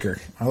about the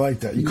picker. I like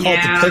that. You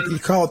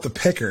call it the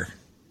picker.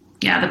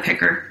 Yeah, the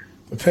picker.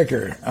 The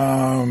picker.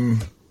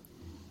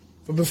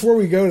 But before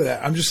we go to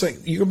that, I'm just like,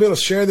 you'll be able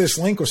to share this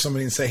link with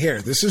somebody and say,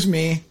 here, this is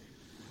me.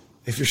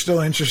 If you're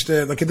still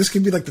interested, like this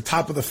could be like the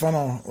top of the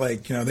funnel.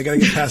 Like, they got to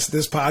get past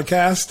this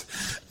podcast.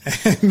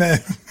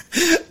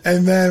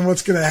 And then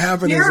what's going to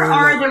happen is here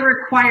are the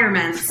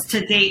requirements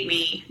to date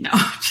me. No,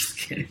 just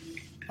kidding.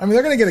 I mean,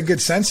 they're going to get a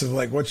good sense of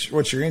like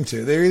what you're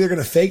into. They're either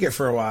going to fake it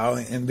for a while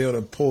and be able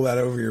to pull that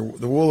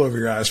the wool over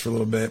your eyes for a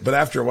little bit, but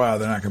after a while,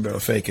 they're not going to be able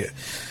to fake it.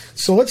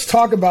 So let's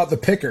talk about the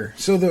picker.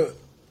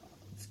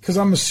 Because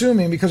I'm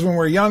assuming because when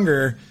we're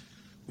younger,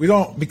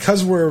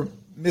 because we're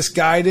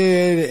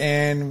misguided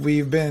and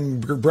we've been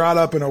brought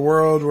up in a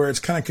world where it's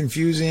kind of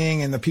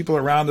confusing and the people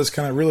around us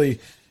kind of really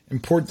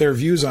import their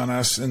views on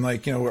us and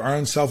our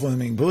own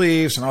self-limiting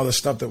beliefs and all this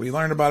stuff that we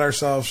learned about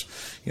ourselves.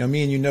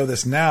 Me and you know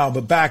this now,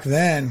 but back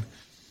then,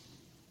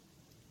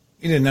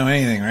 you didn't know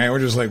anything, right? We're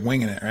just like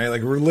winging it, right?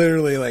 Like we're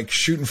literally like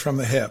shooting from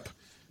the hip.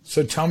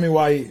 So tell me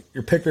why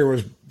your picker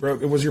was broke.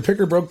 Was your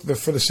picker broke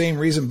for the same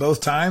reason both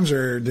times,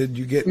 or did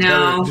you get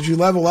better? Did you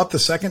level up the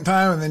second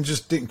time and then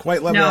just didn't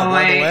quite level up all the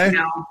way?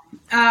 No.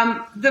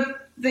 I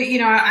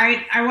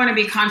want to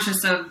be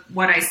conscious of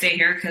what I say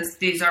here because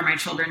these are my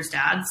children's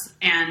dads,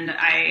 and Do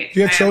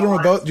you have children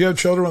with both? Do you have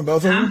children with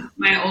both of them?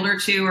 My older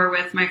 2 are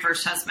with my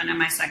first husband, and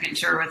my second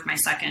 2 are with my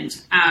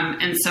second.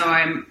 And so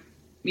I'm.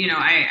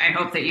 I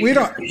hope that you. We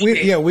don't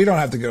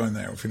have to go in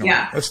there if you don't.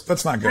 Yeah,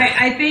 let's not go.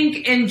 I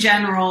think in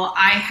general,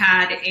 I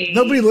had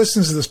nobody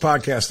listens to this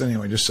podcast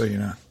anyway. Just so you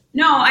know.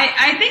 No,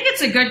 I think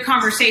it's a good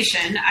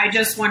conversation. I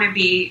just want to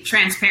be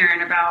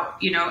transparent about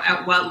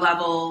at what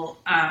level.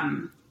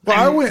 Well,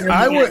 I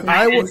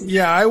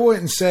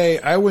wouldn't say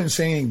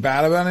anything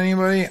bad about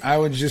anybody. I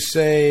would just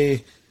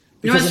say.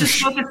 Let's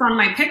just focus on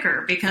my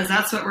picker because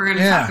that's what we're going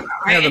to talk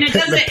about, right? And it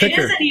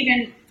isn't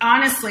even,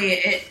 honestly,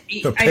 I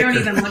don't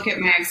even look at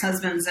my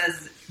ex-husbands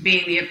as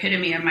being the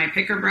epitome of my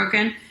picker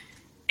broken.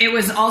 It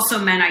was also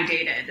men I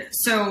dated.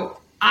 So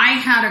I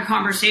had a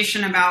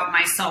conversation about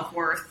my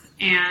self-worth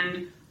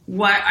and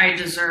what I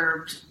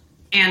deserved.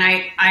 And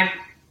I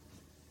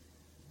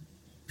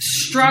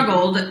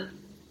struggled,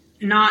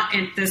 not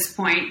at this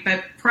point,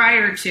 but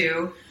prior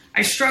to,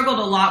 I struggled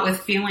a lot with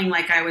feeling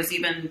like I was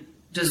even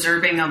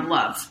deserving of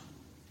love.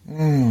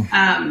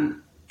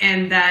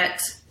 And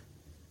that,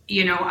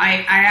 you know,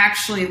 I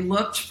actually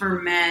looked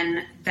for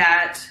men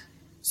that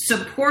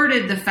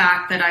supported the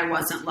fact that I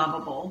wasn't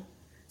lovable,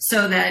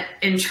 so that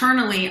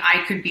internally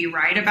I could be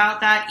right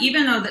about that,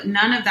 even though that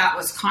none of that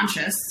was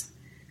conscious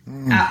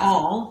at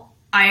all.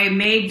 I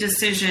made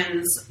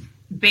decisions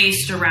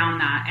based around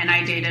that. And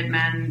I dated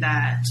men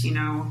that, you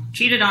know,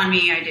 cheated on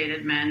me. I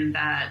dated men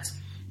that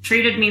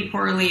treated me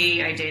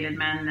poorly. I dated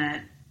men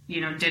that,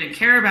 you know, didn't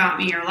care about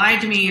me or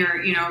lied to me, or,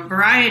 you know, a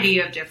variety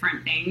of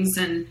different things.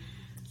 And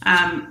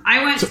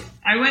I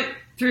went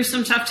through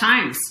some tough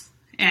times.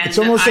 And it's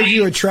almost like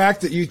you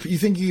attracted, you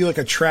think you like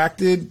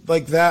attracted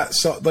like that.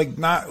 So like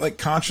not like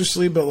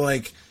consciously, but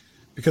like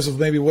because of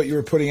maybe what you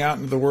were putting out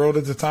into the world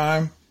at the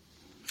time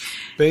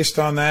based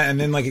on that. And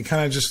then like, it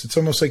kind of just, it's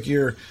almost like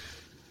you're,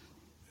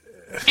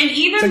 and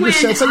even it's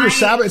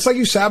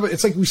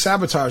like we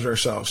sabotage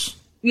ourselves.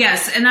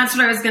 Yes. And that's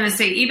what I was going to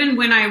say. Even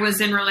when I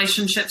was in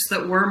relationships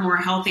that were more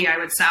healthy, I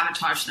would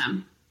sabotage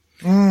them.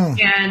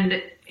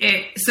 And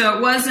so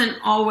it wasn't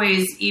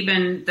always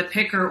even the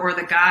picker or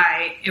the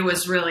guy. It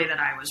was really that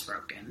I was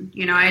broken.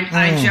 You know,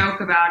 I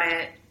joke about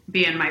it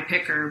being my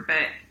picker,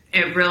 but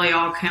it really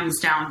all comes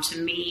down to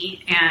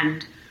me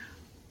and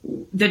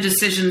the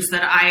decisions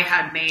that I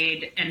had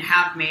made and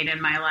have made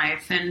in my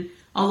life. And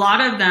a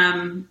lot of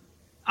them,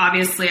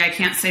 obviously, I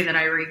can't say that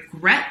I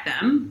regret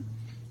them,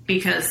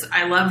 because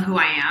I love who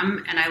I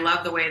am and I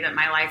love the way that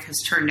my life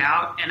has turned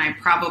out. And I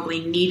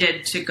probably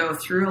needed to go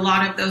through a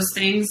lot of those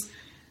things,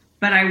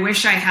 but I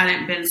wish I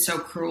hadn't been so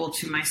cruel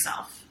to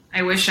myself.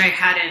 I wish I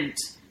had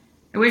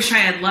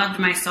loved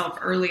myself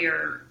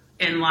earlier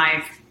in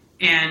life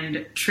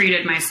and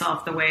treated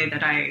myself the way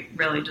that I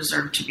really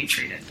deserved to be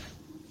treated.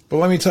 But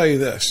let me tell you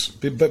this,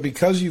 but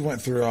because you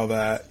went through all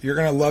that, you're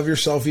going to love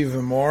yourself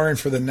even more. And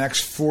for the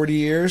next 40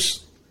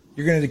 years,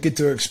 you're going to get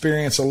to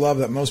experience a love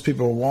that most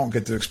people won't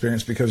get to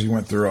experience because you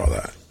went through all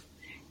that.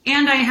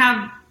 And I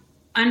have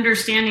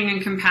understanding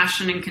and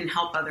compassion and can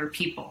help other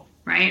people,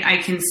 right? I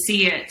can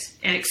see it,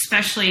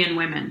 especially in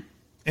women.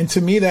 And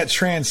to me, that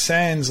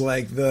transcends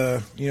like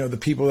the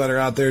people that are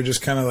out there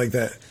just kind of like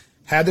that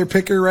had their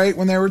picker right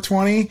when they were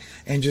 20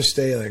 and just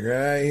stay like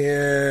right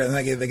here. And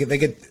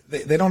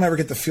they don't ever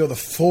get to feel the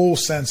full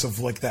sense of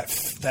like that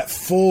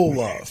full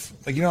love.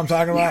 Like, you know what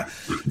I'm talking about?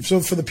 Yeah. So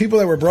for the people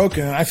that were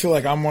broken, and I feel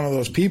like I'm one of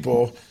those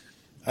people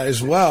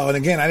as well. And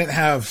again, I didn't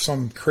have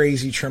some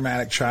crazy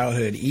traumatic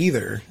childhood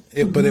either,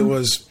 but it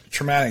was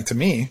traumatic to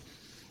me.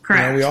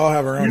 Correct. You know, we all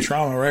have our own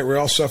trauma, right? We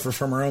all suffer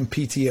from our own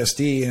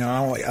PTSD. You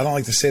know, I don't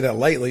like to say that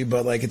lightly,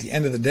 but like at the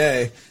end of the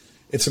day,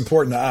 it's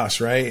important to us,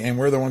 right? And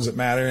we're the ones that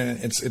matter.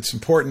 And it's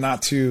important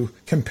not to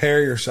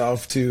compare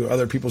yourself to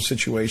other people's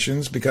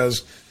situations,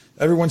 because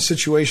everyone's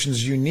situation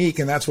is unique,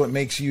 and that's what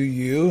makes you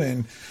you.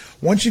 And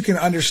once you can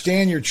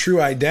understand your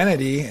true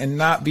identity and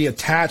not be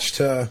attached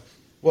to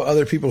what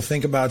other people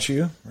think about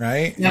you,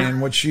 right? Yeah. And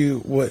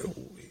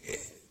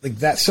like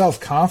that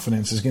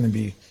self-confidence is going to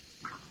be,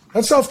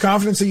 that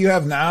self-confidence that you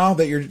have now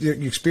that you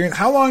experience.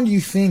 How long do you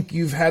think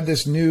you've had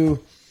this new,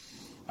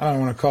 I don't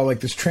want to call it like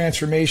this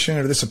transformation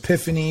or this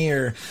epiphany,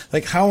 or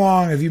like how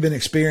long have you been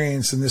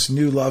experiencing this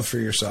new love for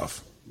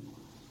yourself?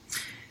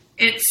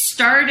 It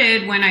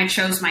started when I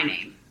chose my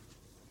name.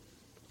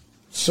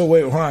 So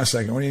wait, hold on a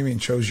second. What do you mean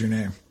chose your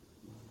name?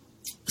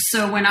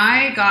 So when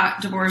I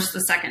got divorced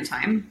the second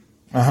time,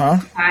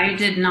 I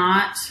did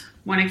not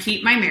want to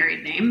keep my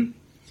married name.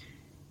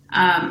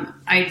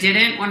 I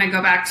didn't want to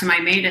go back to my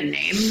maiden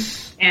name.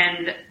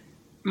 And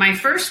my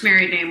first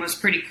married name was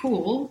pretty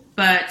cool,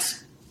 but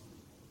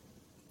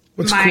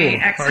what's my cool?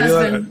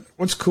 ex-husband...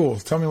 What's cool?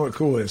 Tell me what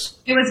cool is.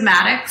 It was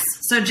Maddox.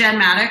 So Jen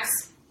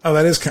Maddox. Oh,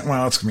 that is,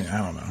 well, it's, I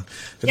don't know.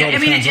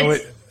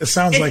 It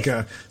sounds like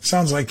a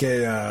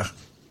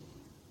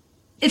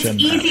it's Jen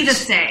easy Maddox.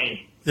 to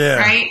say. Yeah.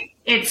 Right?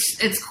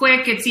 It's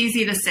quick. It's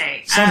easy to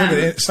say.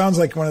 It sounds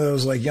like one of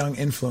those like young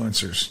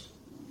influencers.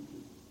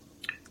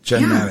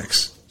 Jen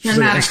Maddox. She's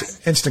like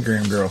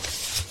Instagram girl.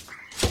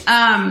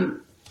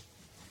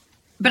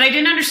 But I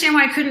didn't understand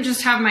why I couldn't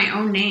just have my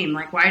own name.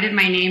 Like, why did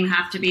my name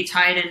have to be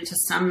tied into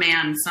some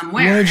man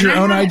somewhere? You wanted your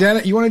own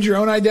identity. You wanted your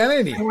own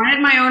identity. I wanted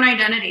my own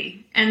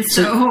identity. And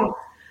so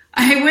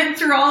I went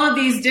through all of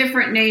these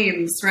different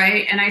names,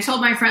 right? And I told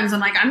my friends, I'm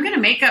like, I'm going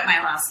to make up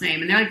my last name.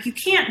 And they're like, you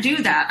can't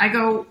do that. I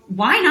go,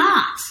 why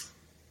not?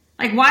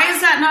 Like, why is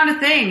that not a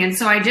thing? And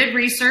so I did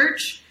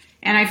research,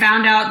 and I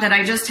found out that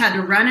I just had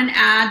to run an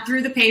ad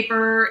through the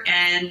paper,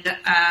 and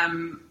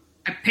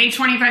I paid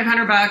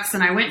 $2,500,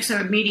 and I went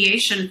to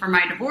mediation for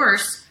my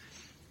divorce.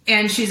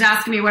 And she's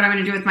asking me what I'm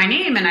going to do with my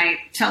name. And I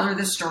tell her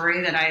the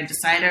story that I had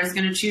decided I was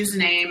going to choose a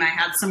name. I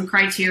had some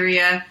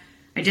criteria.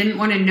 I didn't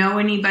want to know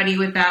anybody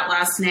with that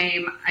last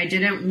name. I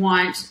didn't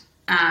want,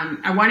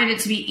 I wanted it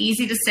to be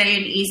easy to say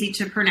and easy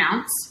to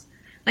pronounce.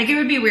 Like, it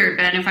would be weird,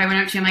 Ben, if I went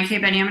up to you, I'm like, hey,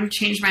 Benny, I'm going to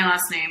change my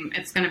last name.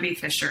 It's going to be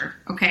Fisher.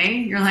 Okay?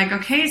 You're like,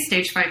 okay,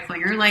 stage 5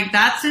 clinger. Like,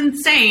 that's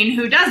insane.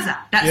 Who does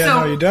that?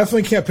 No, you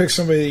definitely can't pick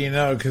somebody that you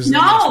know. Cause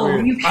no,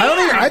 you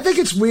can't. I think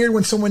it's weird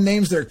when someone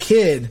names their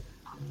kid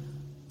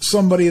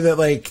somebody that,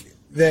 like,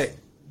 that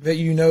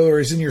you know or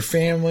is in your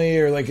family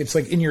or, like, it's,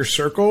 like, in your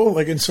circle.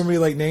 Like, and somebody,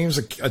 like, names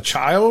a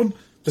child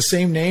the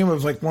same name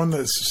of, like, one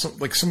that's,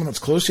 like, someone that's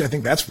close to you. I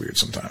think that's weird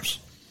sometimes.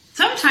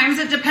 Sometimes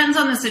it depends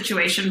on the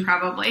situation,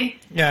 probably.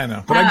 Yeah, I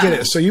know, but I get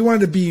it. So you wanted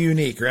to be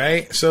unique,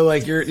 right? So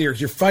like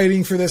you're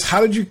fighting for this.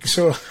 How did you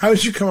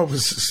come up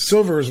with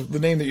Silver? Is the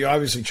name that you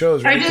obviously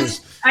chose, right?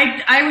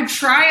 I would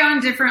try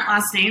on different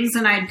last names,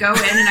 and I'd go in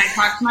and I'd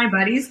talk to my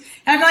buddies,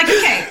 and I'd be like,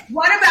 okay,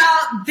 what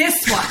about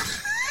this one?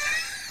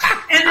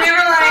 And they were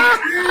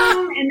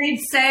like, and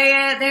they'd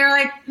say it. They were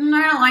like, I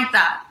don't like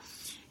that.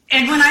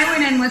 And when I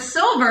went in with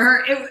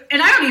Silver,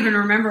 and I don't even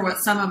remember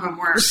what some of them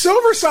were.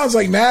 Silver sounds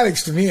like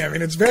Maddox to me. I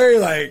mean, it's very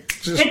like...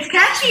 it's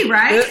catchy,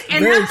 right?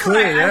 And very that's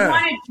clear, what I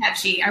wanted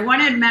catchy. I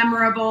wanted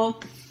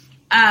memorable.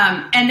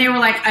 And they were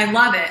like, I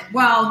love it.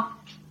 Well,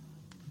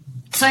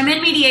 so I'm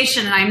in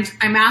mediation, and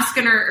I'm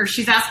asking her, or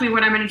she's asking me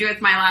what I'm going to do with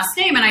my last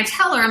name. And I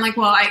tell her, I'm like,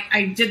 well,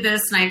 I did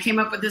this, and I came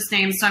up with this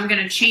name, so I'm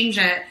going to change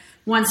it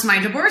once my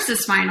divorce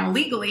is final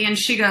legally. And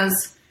she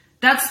goes...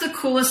 That's the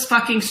coolest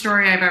fucking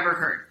story I've ever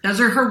heard. Those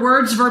are her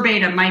words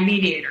verbatim, my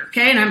mediator.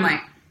 Okay. And I'm like,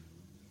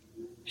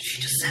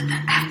 she just said the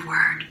F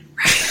word.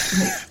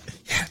 Right?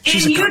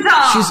 In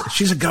Utah.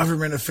 She's a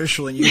government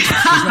official in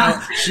Utah.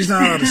 She's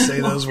not allowed to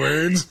say those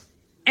words.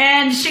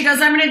 And she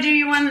goes, I'm going to do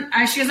you one.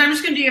 She goes, I'm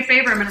just going to do you a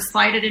favor. I'm going to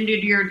slide it into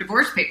your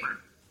divorce paper.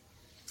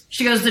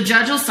 She goes, the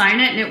judge will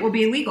sign it and it will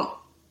be legal.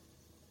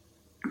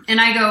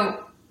 And I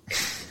go,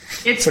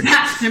 it's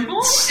that simple?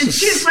 And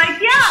she's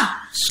like, yeah.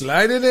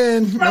 Slide it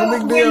in. No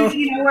big deal.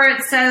 When, where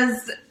it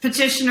says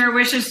petitioner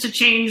wishes to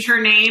change her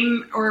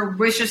name or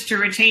wishes to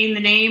retain the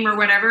name or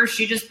whatever,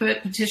 she just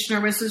put petitioner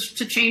wishes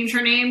to change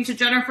her name to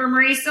Jennifer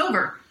Marie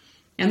Silver.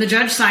 And the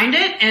judge signed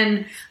it.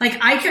 And like,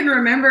 I can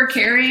remember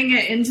carrying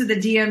it into the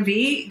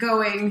DMV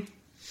going,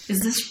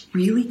 is this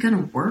really going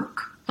to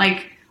work?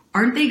 Like,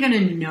 aren't they going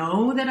to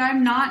know that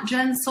I'm not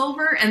Jen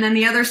Silver? And then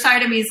the other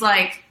side of me is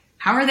like,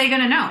 how are they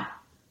going to know?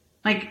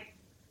 Like,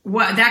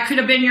 what, that could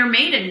have been your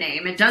maiden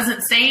name. It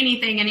doesn't say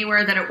anything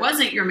anywhere that it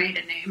wasn't your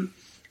maiden name.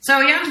 So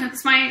yeah,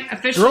 that's my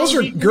official.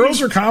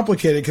 Girls are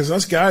complicated because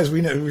us guys,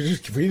 we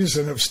just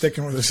end up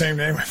sticking with the same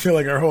name. I feel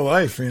like our whole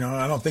life. I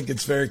don't think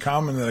it's very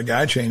common that a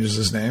guy changes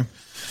his name.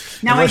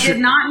 Now, I did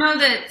not know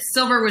that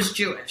Silver was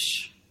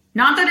Jewish.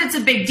 Not that it's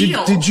a big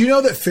deal. Did you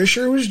know that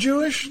Fisher was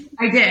Jewish?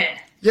 I did.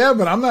 Yeah,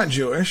 but I'm not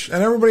Jewish,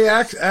 and everybody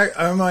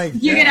I'm like...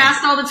 You get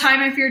asked all the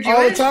time if you're Jewish?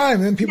 All the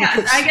time. Then people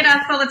I get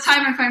asked all the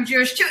time if I'm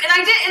Jewish, too. And I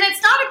did, and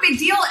it's not a big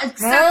deal,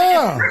 except...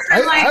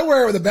 I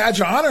wear it with a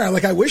badge of honor.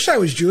 I wish I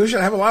was Jewish.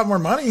 I'd have a lot more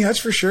money, that's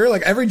for sure.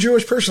 Like, every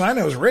Jewish person I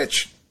know is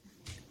rich.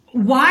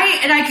 Why?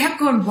 And I kept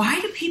going, why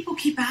do people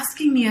keep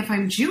asking me if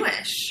I'm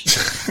Jewish?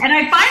 And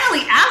I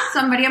finally asked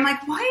somebody, I'm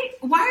like, why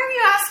are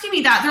you asking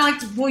me that? They're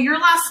like, well, your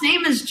last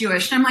name is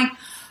Jewish. And I'm like...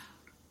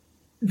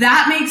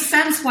 That makes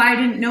sense why I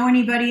didn't know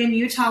anybody in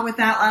Utah with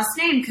that last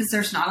name, because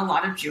there's not a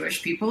lot of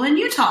Jewish people in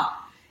Utah.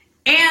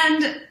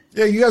 And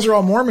yeah, you guys are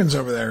all Mormons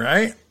over there,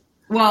 right?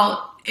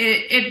 Well,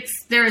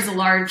 there is a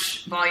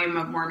large volume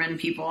of Mormon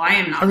people. I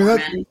am not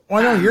Mormon.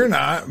 I know you're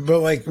not, but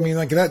like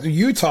that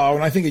Utah.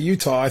 When I think of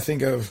Utah, I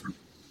think of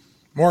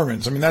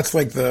Mormons. I mean, that's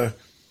like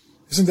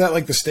isn't that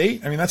like the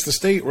state? I mean, that's the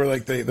state where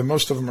like the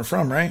most of them are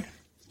from, right?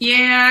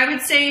 Yeah, I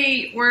would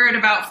say we're at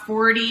about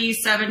 47%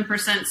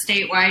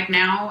 statewide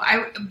now.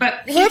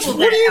 What do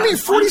you mean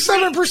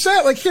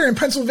 47%? Like here in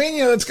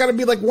Pennsylvania, that's got to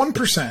be like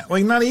 1%,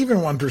 like not even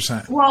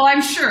 1%. Well,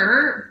 I'm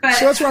sure, but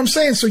so that's what I'm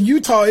saying. So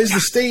Utah is the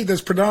state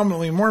that's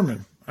predominantly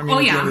Mormon. I mean,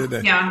 at the end of the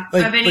day. Yeah,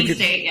 of any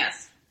state,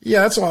 yes.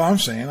 Yeah, that's all I'm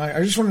saying.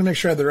 I just wanted to make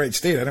sure I had the right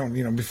state. I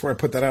don't, before I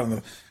put that out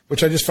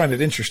which I just find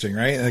it interesting,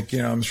 right? Like,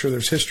 I'm sure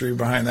there's history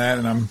behind that,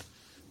 and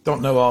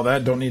don't know all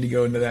that. Don't need to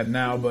go into that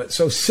now. But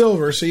so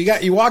Silver. So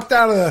you walked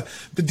out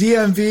of the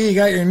DMV.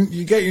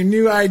 You got your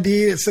new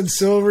ID. It said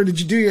Silver. Did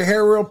you do your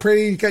hair real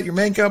pretty? You got your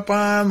makeup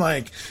on.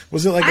 Like,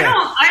 was it like?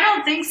 I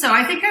don't think so.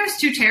 I think I was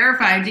too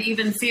terrified to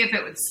even see if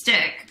it would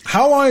stick.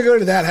 How long ago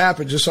did that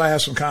happen? Just so I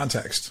have some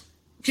context.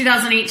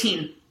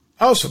 2018.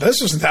 Oh, so this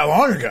wasn't that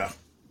long ago.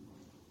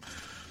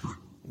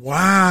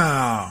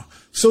 Wow.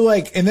 So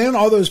and then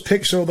all those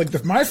pics. So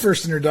my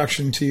first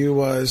introduction to you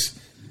was.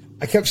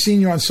 I kept seeing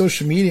you on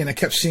social media, and I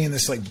kept seeing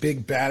this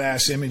big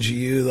badass image of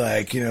you,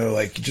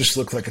 you just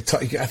look like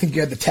I think you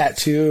had the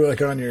tattoo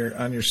on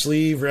your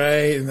sleeve,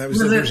 right? And that was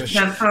the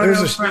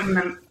photo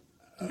from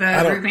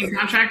the Roofing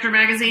Contractor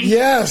magazine.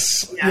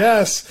 Yes, yeah.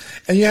 Yes,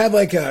 and you had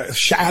a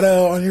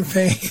shadow on your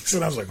face,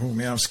 and I was like, oh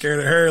man, I'm scared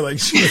of her.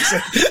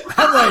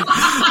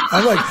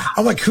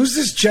 I'm like, who's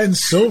this Jen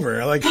Silver?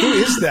 Who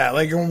is that?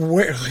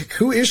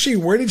 Who is she?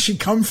 Where did she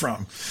come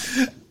from?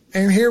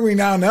 And here we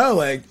now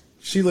know,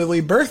 she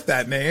literally birthed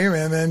that name,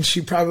 and then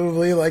she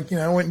probably went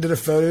and did a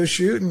photo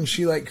shoot, and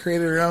she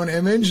created her own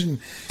image, and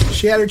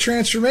she had her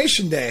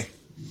transformation day.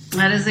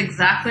 That is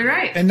exactly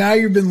right. And now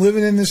you've been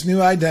living in this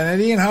new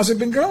identity, and how's it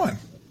been going?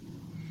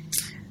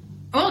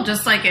 Well,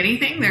 just like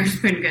anything, there's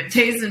been good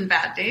days and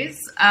bad days.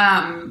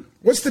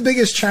 What's the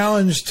biggest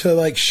challenge to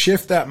like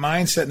shift that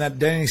mindset and that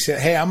identity? Say,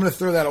 hey, I'm going to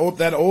throw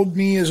that old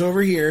me is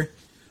over here.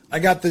 I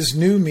got this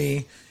new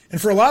me.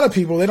 And for a lot of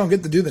people, they don't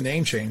get to do the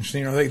name change.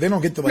 You know, they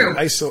don't get to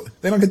like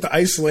they don't get to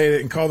isolate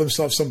it and call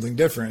themselves something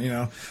different. You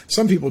know,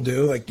 some people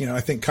do. Like, you know,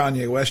 I think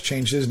Kanye West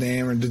changed his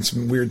name and did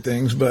some weird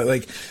things. But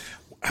like,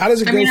 how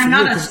does it go? I'm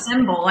not a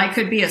symbol. I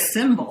could be a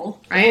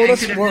symbol, right? I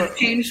could have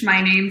changed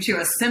my name to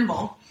a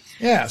symbol.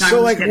 Yeah.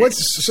 So like,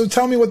 so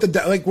tell me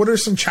what are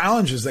some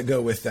challenges that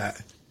go with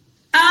that?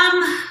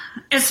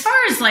 As far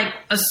as like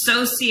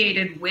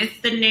associated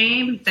with the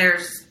name,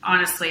 there's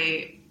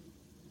honestly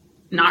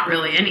not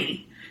really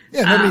any.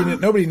 Yeah,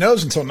 nobody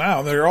knows until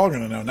now. They're all going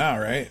to know now,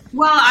 right?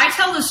 Well, I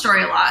tell the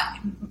story a lot.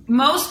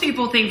 Most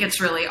people think it's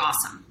really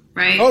awesome,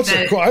 right? Oh, it's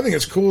cool. I think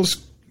it's cool as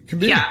can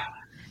be. Yeah.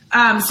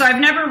 So I've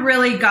never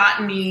really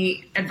gotten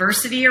any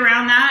adversity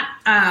around that.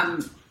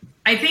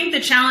 I think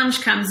the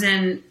challenge comes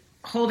in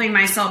holding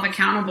myself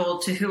accountable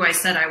to who I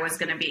said I was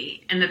going to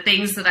be and the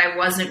things that I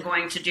wasn't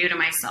going to do to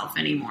myself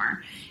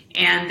anymore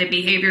and the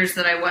behaviors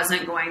that I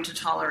wasn't going to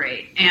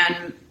tolerate.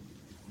 And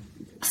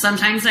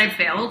sometimes I've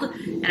failed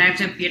and I have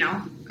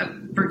to,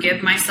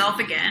 forgive myself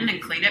again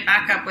and clean it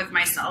back up with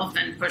myself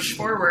and push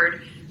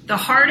forward. The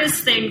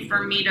hardest thing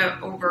for me to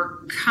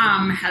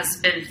overcome has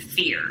been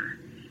fear.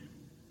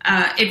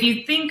 If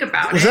you think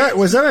about was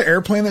that an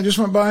airplane that just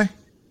went by?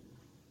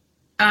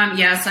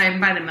 Yes,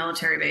 I'm by the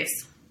military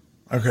base.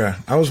 Okay,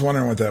 I was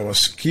wondering what that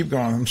was. Keep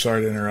going. I'm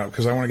sorry to interrupt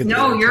because I want to get.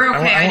 No, you're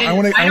okay. I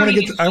want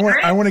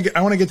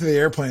to get to the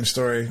airplane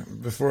story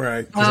before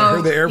I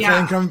heard the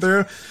airplane come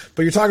through.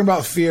 But you're talking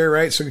about fear,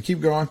 right? So keep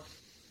going.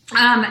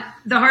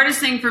 The hardest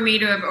thing for me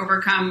to have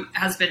overcome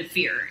has been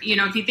fear. You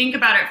know, if you think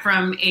about it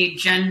from a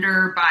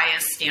gender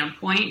bias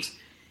standpoint,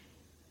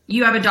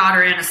 you have a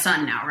daughter and a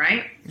son now,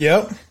 right?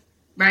 Yep.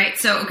 Right.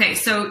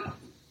 So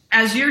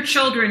as your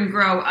children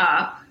grow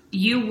up,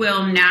 you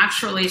will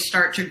naturally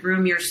start to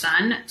groom your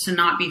son to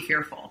not be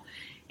fearful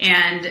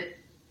and,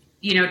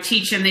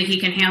 teach him that he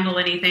can handle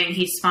anything.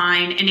 He's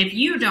fine. And if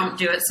you don't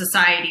do it,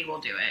 society will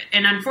do it.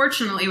 And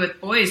unfortunately with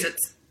boys,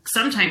 it's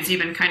sometimes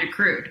even kind of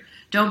crude.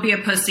 Don't be a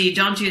pussy.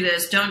 Don't do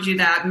this. Don't do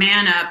that.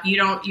 Man up.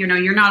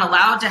 You're not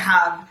allowed to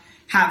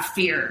have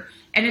fear.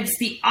 And it's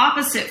the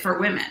opposite for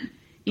women.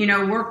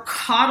 We're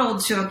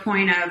coddled to a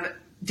point of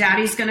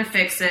daddy's going to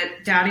fix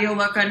it. Daddy will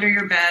look under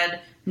your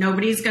bed.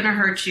 Nobody's going to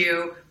hurt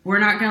you. We're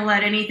not going to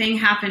let anything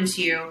happen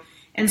to you.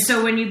 And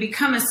so when you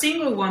become a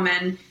single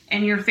woman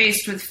and you're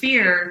faced with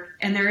fear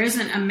and there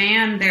isn't a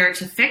man there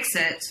to fix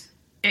it,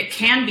 it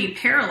can be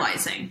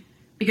paralyzing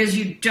because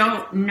you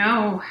don't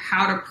know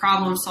how to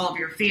problem solve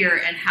your fear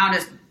and how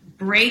to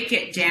break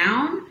it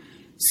down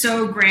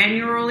so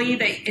granularly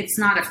that it's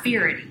not a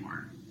fear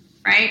anymore,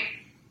 right?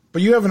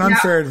 But you have an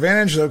unfair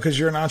advantage, though, because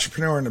you're an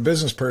entrepreneur and a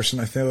business person.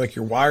 I feel like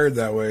you're wired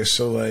that way.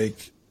 So,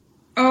 like...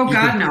 Oh,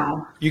 God,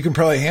 no. You can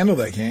probably handle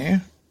that, can't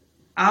you?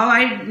 Oh,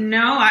 I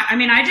know. I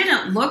mean, I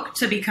didn't look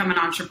to become an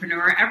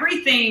entrepreneur.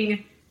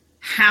 Everything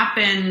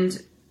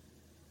happened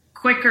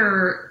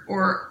quicker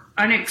or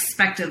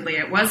unexpectedly.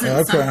 It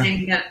wasn't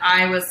something that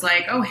I was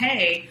like, oh,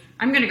 hey,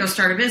 I'm going to go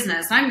start a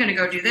business. I'm going to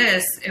go do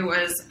this. It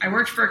was, I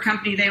worked for a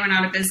company. They went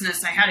out of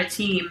business. I had a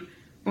team.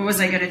 What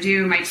was I going to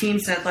do? My team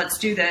said, let's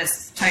do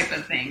this type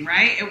of thing,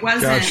 right? It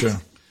wasn't.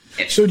 Gotcha.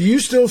 So do you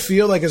still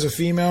feel like as a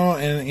female,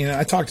 and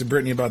I talked to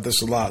Brittany about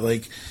this a lot,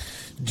 like,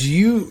 do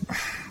you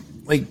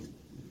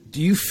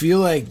feel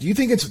like, do you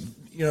think it's,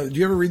 do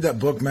you ever read that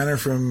book, Men Are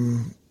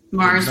From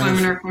Mars,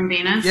 Women Are From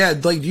Venus? Yeah.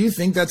 Like, do you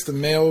think that's the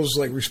male's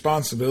like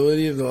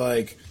responsibility to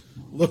like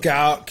look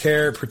out,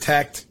 care,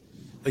 protect?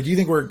 Like, do you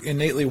think we're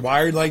innately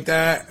wired like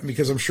that?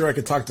 Because I'm sure I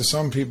could talk to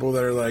some people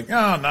that are like,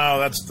 oh no,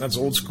 that's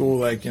old school.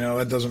 Like,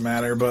 that doesn't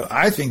matter. But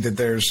I think that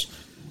there's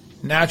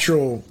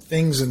natural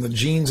things in the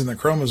genes and the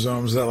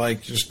chromosomes that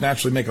like just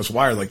naturally make us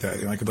wired like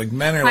that. Like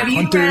men are like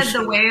hunters. Have you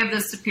read The Way of the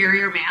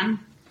Superior Man?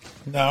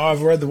 No,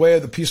 I've read The Way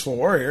of the Peaceful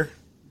Warrior.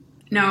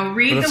 No,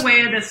 read The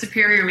Way of the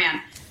Superior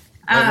Man.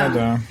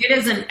 It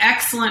is an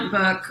excellent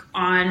book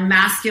on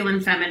masculine,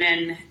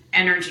 feminine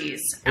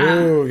energies.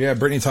 Oh, yeah.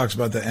 Brittany talks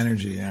about the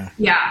energy. Yeah.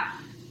 Yeah.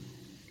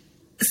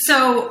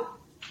 So,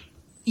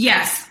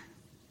 yes,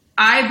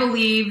 I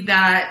believe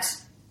that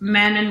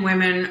men and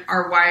women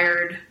are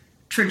wired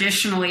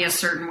traditionally a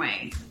certain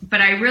way,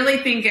 but I really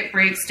think it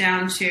breaks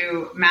down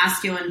to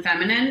masculine,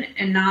 feminine,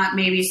 and not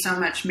maybe so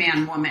much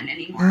man, woman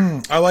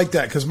anymore. I like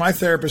that because my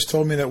therapist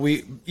told me that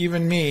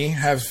even me,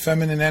 have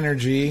feminine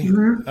energy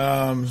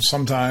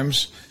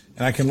sometimes,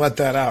 and I can let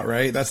that out,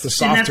 right? That's the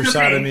softer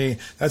side of me.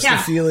 That's the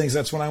feelings.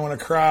 That's when I want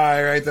to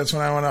cry, right? That's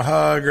when I want to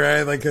hug,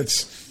 right? Like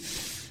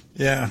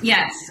yeah.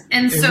 Yes,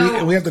 and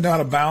so we have to know how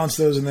to balance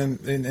those and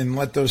then and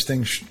let those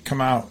things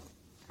come out.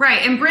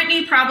 Right, and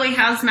Brittany probably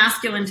has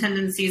masculine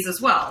tendencies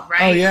as well,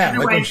 right? Oh yeah,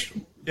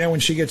 when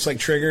she gets like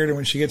triggered and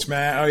when she gets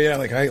mad. Oh yeah,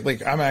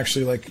 I'm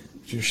actually like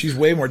she's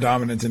way more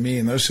dominant than me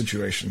in those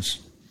situations.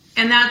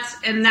 And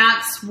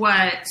that's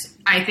what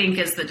I think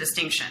is the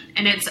distinction.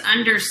 And it's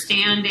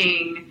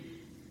understanding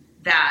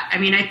that. I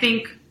mean, I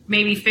think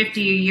maybe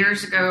 50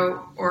 years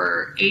ago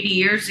or 80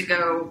 years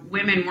ago,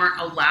 women weren't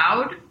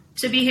allowed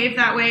to behave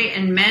that way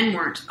and men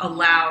weren't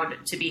allowed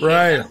to behave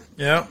that way.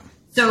 Yeah.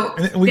 So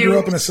and we grew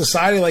up in a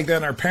society like that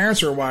and our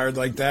parents were wired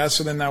like that.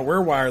 So then now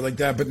we're wired like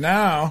that. But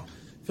now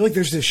I feel like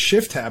there's this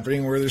shift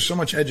happening where there's so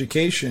much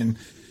education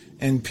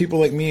and people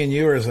like me and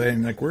you are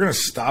saying, like, we're going to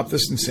stop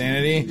this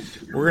insanity.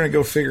 We're going to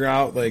go figure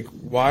out, like,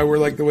 why we're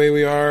like the way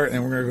we are,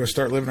 and we're going to go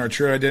start living our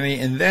true identity.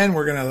 And then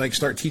we're going to, like,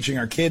 start teaching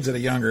our kids at a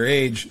younger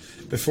age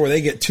before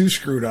they get too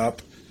screwed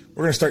up.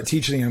 We're going to start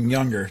teaching them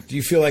younger. Do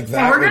you feel like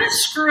that? Yeah, we're going to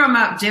screw them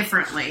up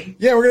differently.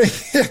 Yeah, we're going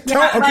to.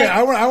 Okay,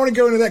 I want to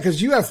go into that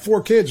because you have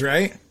 4 kids,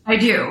 right? I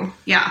do,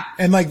 yeah.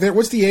 And, like,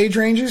 what's the age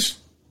ranges?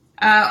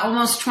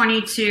 Almost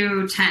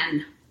 22,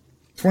 10.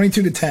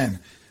 22 to 10.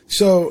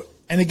 So...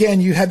 And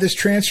again, you had this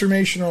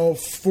transformational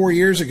 4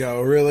 years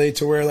ago, really,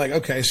 to where like,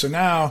 okay, so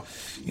now,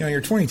 you know,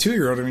 your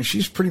 22-year-old. I mean,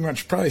 she's pretty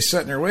much probably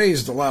set in her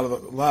ways a lot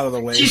of the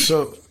ways. She's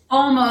so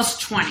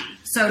almost 20.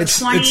 So it's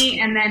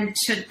 20 and then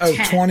to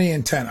 10. 20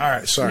 and 10. All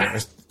right, sorry, yeah.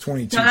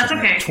 22. No, that's 10,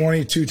 okay.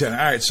 22, 10. All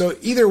right. So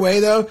either way,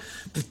 though,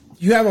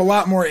 you have a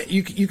lot more.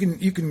 You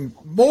can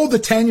mold the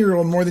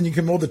 10-year-old more than you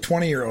can mold the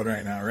 20-year-old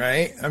right now,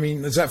 right? I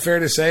mean, is that fair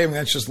to say? I mean,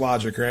 that's just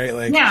logic, right?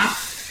 Like, yeah.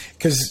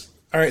 Because.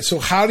 All right, so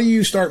how do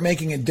you start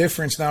making a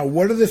difference now?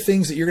 What are the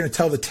things that you're going to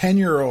tell the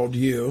 10-year-old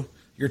your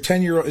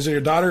 10-year-old, is it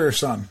your daughter or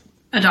son?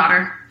 A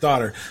daughter.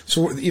 Daughter.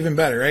 So even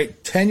better,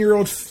 right?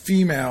 10-year-old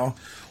female.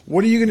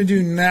 What are you going to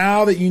do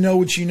now that you know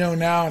what you know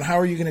now, and how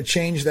are you going to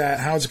change that?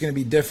 How is it going to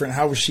be different?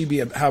 How will she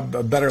have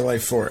a better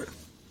life for it?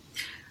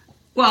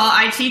 Well,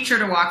 I teach her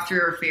to walk through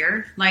her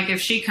fear. Like if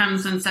she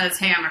comes and says,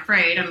 hey, I'm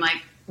afraid, I'm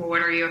like, well,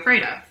 what are you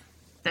afraid of?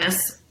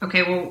 This.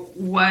 Okay, well,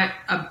 what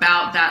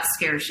about that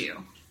scares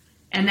you?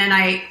 And then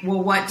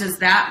what does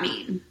that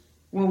mean?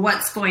 Well,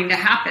 what's going to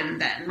happen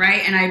then,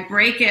 right? And I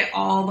break it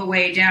all the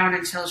way down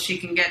until she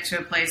can get to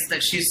a place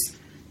that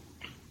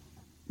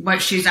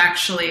what she's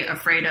actually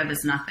afraid of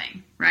is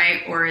nothing,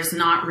 right? Or is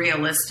not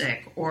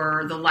realistic,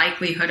 or the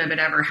likelihood of it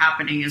ever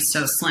happening is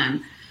so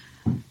slim.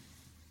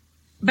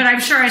 But I'm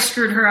sure I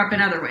screwed her up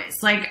in other ways.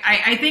 Like,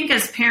 I think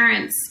as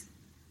parents,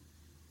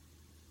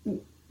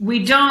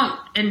 we don't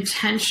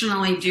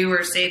intentionally do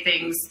or say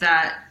things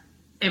that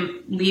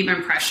leave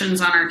impressions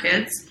on our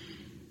kids,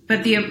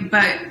 but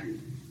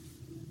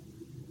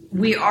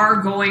we are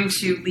going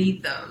to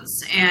lead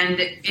those. And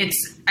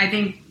I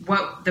think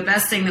what the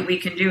best thing that we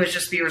can do is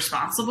just be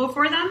responsible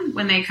for them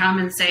when they come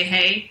and say,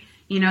 hey,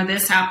 you know,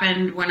 this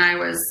happened when I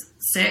was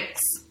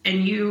 6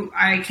 and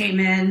I came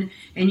in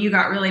and you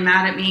got really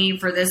mad at me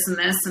for this and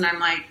this. And I'm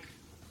like,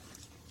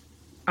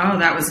 oh,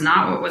 that was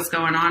not what was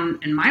going on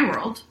in my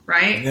world,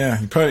 right? Yeah,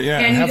 and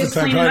half the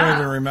time probably don't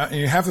even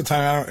remember. Half the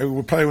time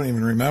we probably wouldn't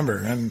even remember.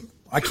 And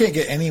I can't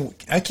get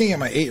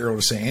my 8-year-old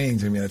to say anything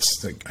to me.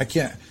 That's like I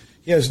can't.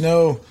 He has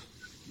no.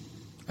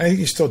 I think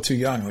he's still too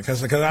young.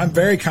 Because I'm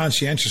very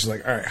conscientious.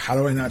 Like, all right, how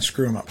do I not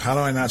screw him up? How do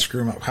I not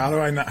screw him up? How do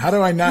I not?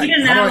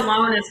 Even that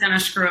alone is going to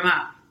screw him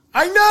up.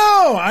 I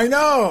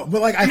know,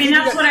 but like I think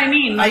that's what I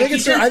mean. Like, I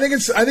think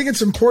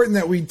it's important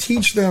that we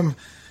teach them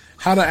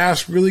how to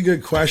ask really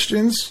good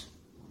questions.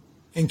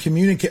 And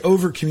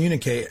over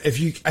communicate.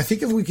 I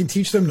think if we can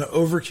teach them to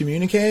over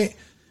communicate,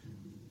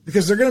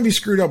 because they're going to be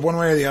screwed up one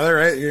way or the other,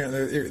 right?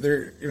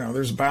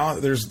 There's balance,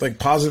 there's like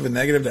positive and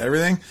negative to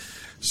everything.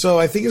 So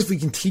I think if we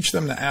can teach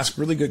them to ask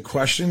really good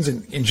questions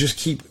and just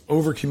keep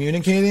over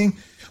communicating,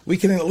 we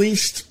can at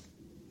least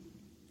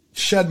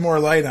shed more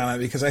light on it.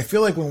 Because I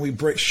feel like when we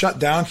shut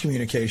down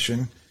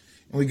communication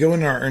and we go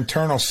into our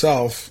internal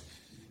self,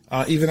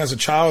 even as a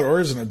child or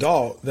as an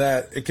adult,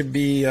 that it could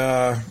be,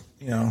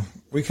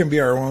 we can be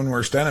our own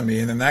worst enemy,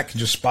 and then that can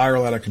just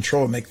spiral out of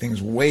control and make things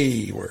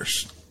way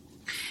worse.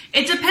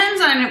 It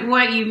depends on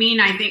what you mean,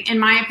 I think, in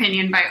my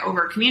opinion, by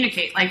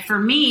over-communicate. Like for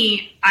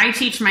me, I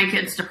teach my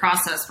kids to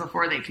process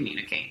before they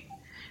communicate.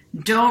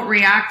 Don't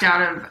react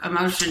out of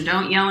emotion.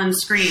 Don't yell and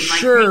scream.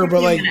 Sure,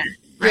 but like,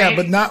 right?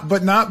 Yeah,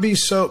 but not be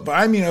so, but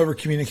I mean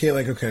over-communicate,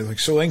 like, okay, like,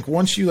 so like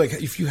once you, like,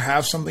 if you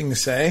have something to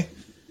say,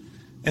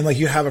 and like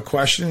you have a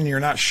question and you're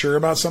not sure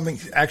about something,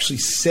 actually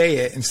say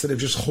it instead of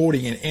just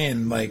holding it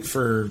in like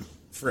for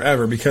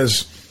forever.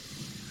 Because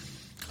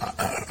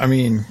I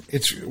mean,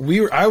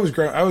 I was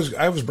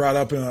brought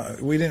up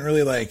in we didn't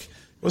really like. It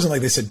wasn't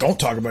like they said don't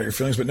talk about your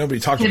feelings, but nobody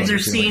talked about your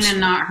feelings. Kids are seen and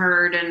not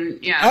heard,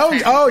 and yeah.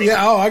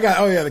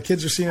 The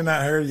kids are seen and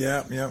not heard.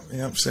 Yeah.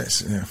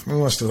 We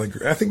must have like.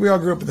 I think we all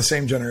grew up in the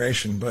same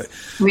generation, but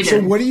we did.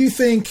 So what do you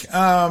think?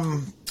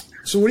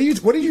 So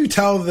what did you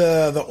tell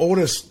the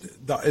oldest?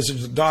 Is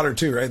it a daughter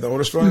too, right? The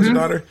oldest one is a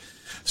daughter.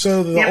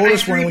 So the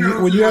oldest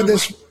one,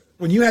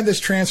 when you had this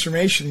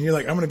transformation, and you're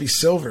like, I'm going to be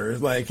silver,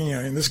 like,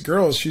 and this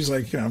girl, she's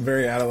like,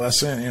 very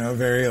adolescent,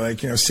 very like,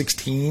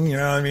 16, you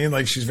know what I mean?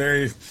 Like she's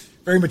very,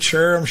 very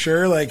mature, I'm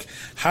sure. Like,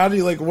 how do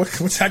you like,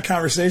 what's that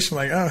conversation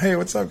like? Oh, hey,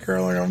 what's up,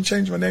 girl? Like, I'm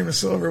changing my name to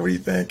Silver. What do you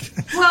think?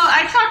 Well,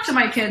 I talk to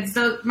my kids,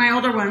 my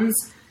older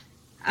ones.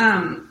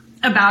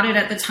 about it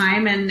at the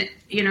time, and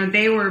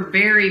they were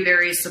very,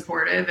 very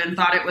supportive and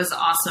thought it was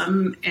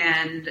awesome,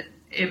 and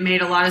it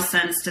made a lot of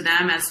sense to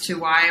them as to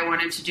why I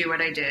wanted to do what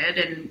I did,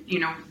 and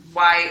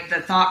why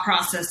the thought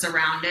process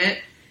around it.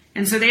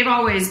 And so they've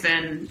always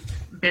been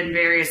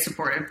very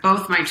supportive.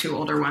 Both my two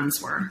older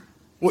ones were.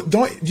 Well,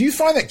 do you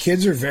find that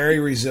kids are very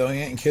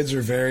resilient and kids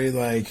are very,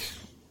 like,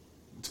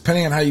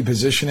 depending on how you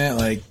position it,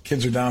 like,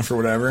 kids are down for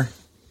whatever?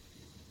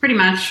 Pretty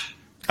much.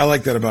 I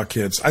like that about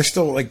kids. I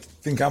still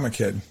think I'm a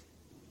kid.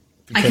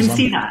 I can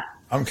see that.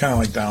 I'm kind of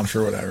like down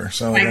for whatever.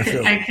 So like,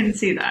 I can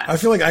see that. I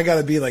feel like I got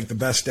to be like the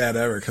best dad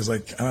ever because,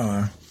 like, I don't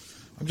know,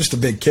 I'm just a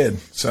big kid.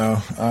 So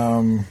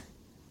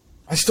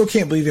I still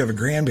can't believe you have a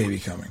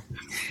grandbaby coming.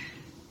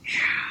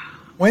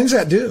 When's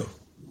that due?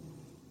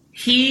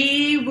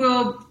 She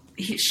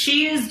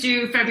is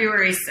due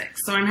February 6th.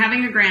 So I'm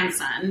having a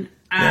grandson.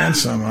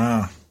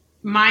 Wow.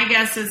 My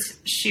guess is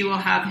she will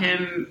have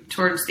him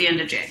towards the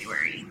end of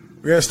January.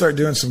 We got to start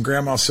doing some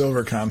Grandma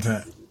Silver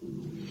content.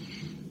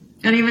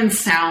 It even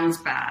sounds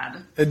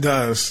bad. It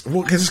does.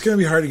 Well, because it's going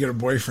to be hard to get a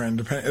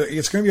boyfriend.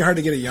 It's going to be hard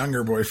to get a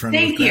younger boyfriend.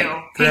 Thank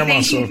you.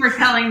 Thank you for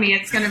telling me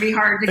it's going to be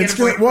hard to get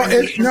a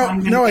boyfriend.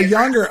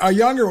 A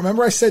younger.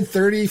 Remember I said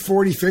 30,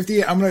 40,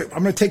 50? I'm going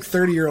to take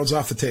 30-year-olds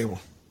off the table.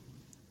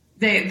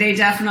 They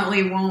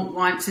definitely won't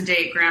want to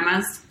date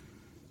grandmas.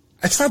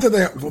 It's not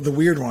that the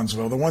weird ones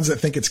will. The ones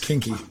that think it's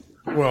kinky.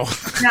 Well,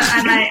 no,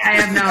 and I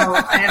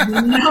have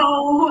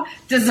no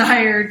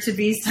desire to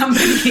be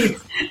somebody's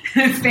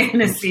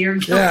fantasy or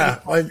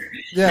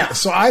no.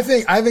 So I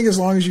think as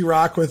long as you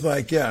rock with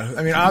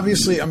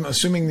obviously I'm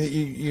assuming that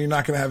you're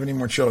not going to have any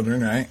more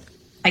children, right?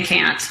 I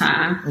can't.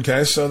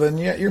 Okay, so then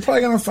you're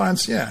probably going to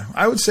find. Yeah,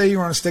 I would say you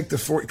want to stick to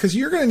 40 because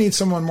you're going to need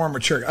someone more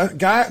mature.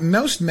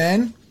 Most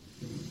men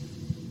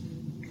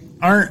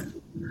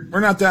we're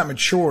not that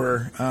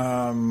mature.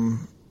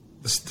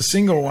 The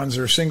single ones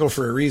are single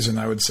for a reason,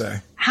 I would say.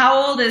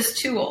 How old is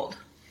too old?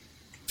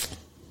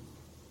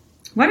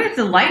 Where did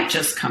the light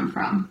just come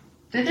from?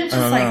 Did it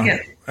just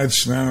get... I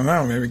don't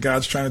know. Maybe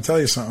God's trying to tell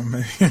you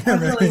something.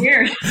 That's really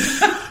weird.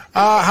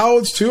 How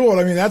old's too old?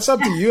 I mean, that's up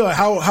to you. Like,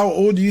 how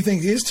old do you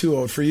think is too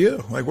old for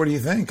you? Like, what do you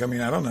think? I mean,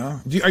 I don't know.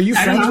 Are you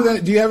friends with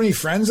that? Do you have any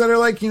friends that are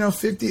like, 50,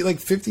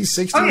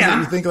 60s that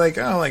you think like,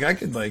 oh, like I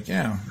could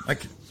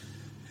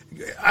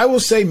I will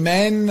say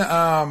men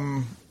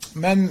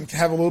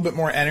have a little bit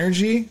more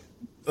energy,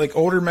 like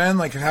older men,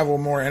 like have a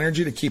little more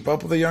energy to keep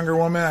up with a younger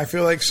woman. I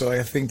feel like, so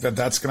I think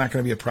that's not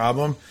going to be a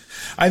problem.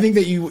 I think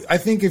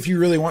if you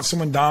really want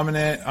someone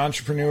dominant,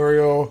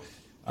 entrepreneurial,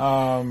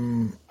 I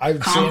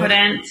would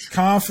say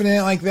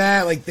confident like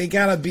that, like they've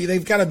got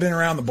to been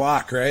around the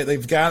block, right? They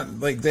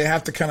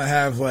have to kind of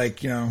have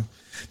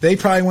they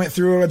probably went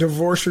through a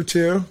divorce or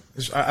two.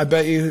 I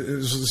bet you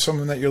is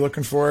something that you're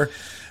looking for.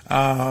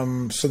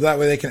 So that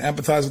way they can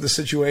empathize with the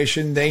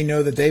situation. They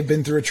know that they've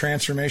been through a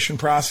transformation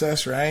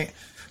process, right?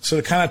 So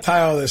to kind of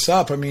tie all this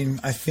up, I mean,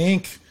 I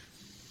think,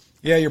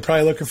 you're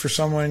probably looking for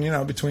someone,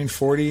 between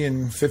 40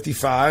 and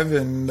 55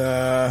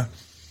 and,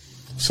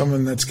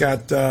 someone that's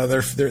got,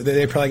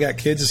 they probably got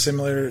kids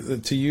similar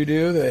to you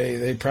do.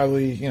 They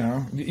probably,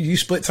 you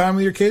split time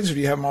with your kids or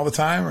do you have them all the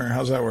time or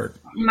how's that work?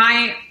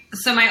 My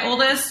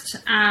oldest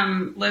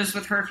lives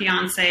with her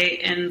fiance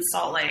in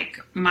Salt Lake.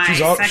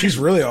 She's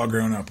really all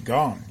grown up,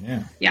 gone.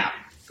 Yeah. Yeah.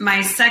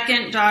 My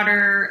second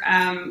daughter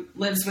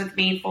lives with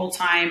me full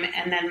time,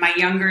 and then my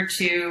younger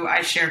two,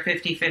 I share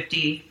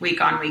 50-50 week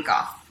on, week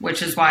off,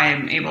 which is why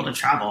I'm able to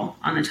travel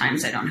on the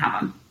times I don't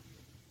have them.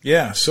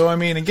 Yeah. So I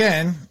mean,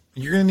 again,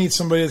 you're going to need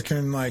somebody that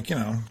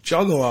can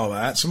juggle all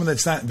that. Someone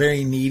that's not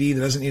very needy, that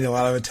doesn't need a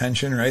lot of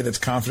attention, right? That's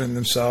confident in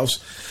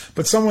themselves,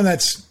 but someone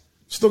that's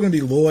still going to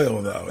be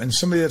loyal though, and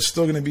somebody that's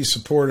still going to be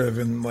supportive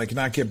and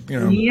not get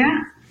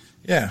Yeah.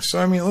 Yeah. So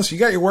I mean, listen, you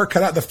got your work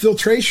cut out. The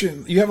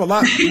filtration, you have a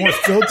lot more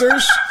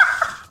filters.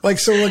 Like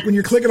when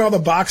you're clicking all the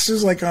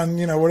boxes, like on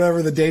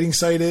whatever the dating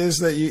site is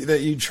that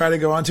you try to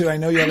go onto. I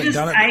know you haven't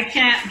done it. I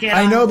can't get.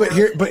 I know, but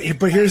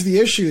here's the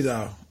issue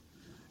though.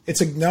 It's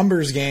a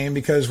numbers game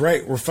because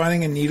we're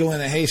finding a needle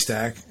in a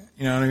haystack.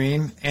 You know what I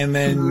mean? And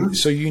then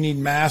so you need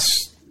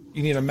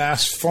a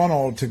mass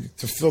funnel to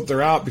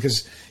filter out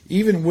because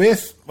even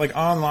with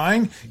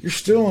online, you're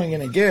still only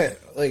going to get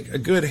a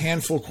good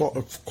handful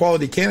of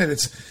quality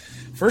candidates.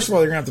 First of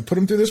all, you're going to have to put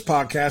them through this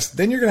podcast.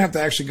 Then you're going to have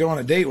to actually go on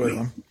a date with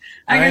them.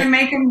 I'm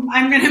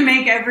going to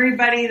make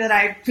everybody that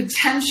I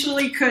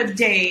potentially could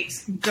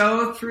date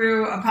go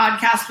through a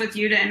podcast with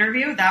you to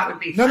interview. That would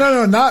be fun.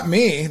 No, not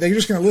me. They're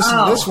just going to listen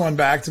to this one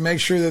back to make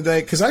sure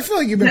that because I feel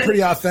like you've been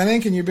pretty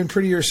authentic and you've been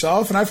pretty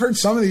yourself. And I've heard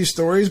some of these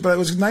stories, but it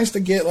was nice to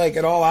get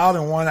it all out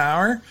in 1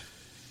 hour.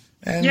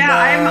 And,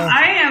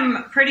 I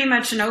am pretty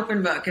much an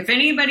open book. If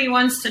anybody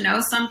wants to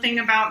know something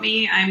about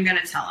me, I'm going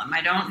to tell them.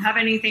 I don't have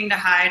anything to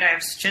hide. I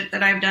have shit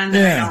that I've done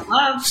that I don't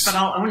love, but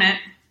I'll own it.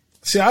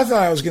 See, I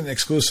thought I was getting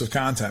exclusive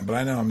content, but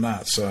I know I'm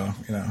not. So,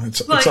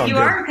 it's all you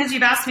good. Are because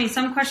you've asked me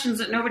some questions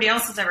that nobody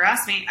else has ever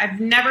asked me.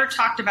 I've never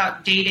talked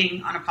about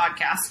dating on a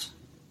podcast.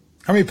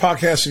 How many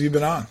podcasts have you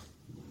been on?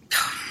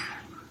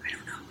 I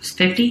don't know.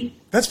 50.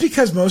 That's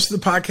because most of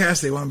the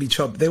podcasts, they want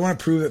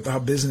to prove how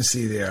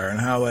businessy they are and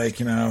how like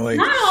not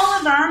all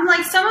of them.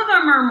 Like some of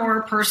them are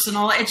more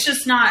personal. It's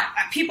just not,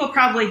 people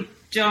probably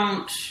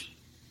don't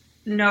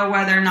know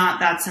whether or not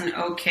that's an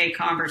okay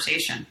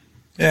conversation.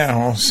 Yeah,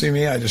 well, see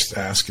me, I just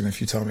ask, and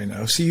if you tell me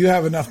no. See, you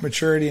have enough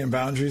maturity and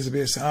boundaries to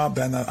be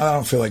Ben, I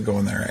don't feel like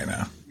going there right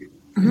now.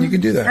 Mm-hmm. You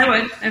can do that. I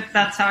would, if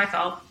that's how I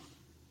felt.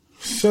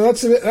 So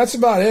that's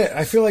about it.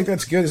 I feel like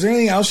that's good. Is there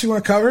anything else you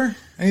want to cover?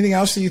 Anything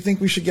else that you think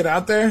we should get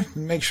out there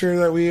and make sure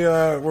that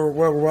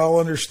we're well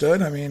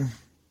understood? I mean,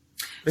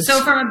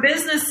 so from a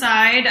business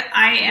side,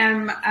 I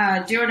am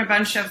doing a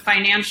bunch of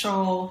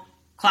financial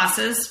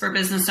classes for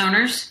business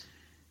owners,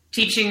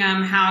 teaching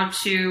them how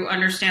to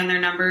understand their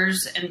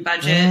numbers and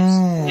budget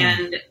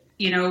and,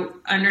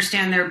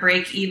 understand their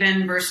break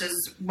even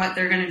versus what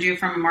they're going to do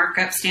from a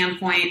markup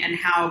standpoint and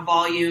how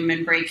volume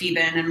and break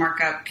even and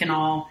markup can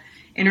all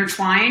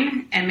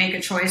intertwine and make a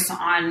choice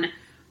on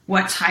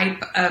what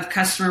type of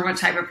customer, what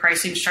type of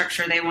pricing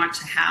structure they want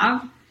to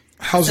have.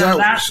 How's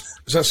that?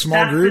 Is that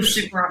small groups?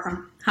 Super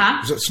awesome.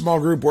 Huh? Is that small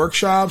group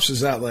workshops?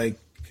 Is that like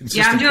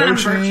consistent coaching?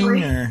 I'm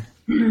doing them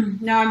virtually.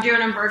 No, I'm doing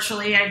them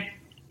virtually.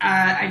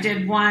 I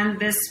did one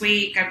this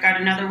week. I've got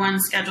another one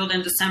scheduled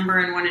in December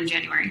and one in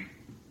January.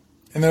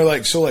 And they're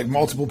like, so like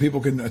multiple people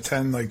can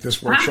attend like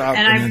this workshop.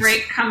 And I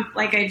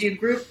do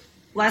group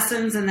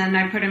lessons, and then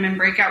I put them in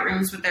breakout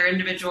rooms with their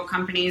individual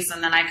companies,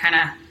 and then I kind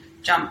of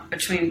jump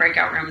between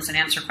breakout rooms and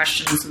answer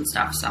questions and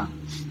stuff. So,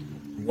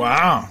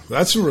 wow,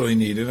 that's really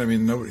needed. I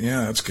mean,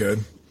 that's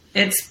good.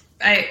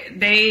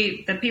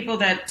 The people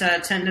that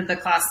attended the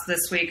class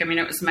this week. I mean,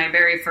 it was my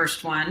very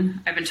first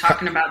one. I've been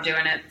talking about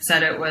doing it.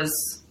 Said it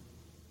was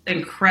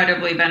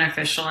incredibly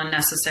beneficial and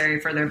necessary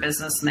for their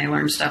business, and they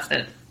learned stuff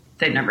that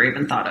they never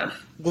even thought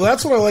of. Well,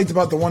 that's what I liked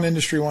about the One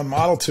Industry One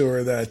Model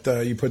Tour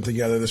that you put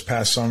together this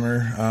past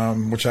summer,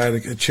 which I had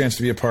a chance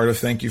to be a part of.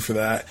 Thank you for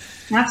that.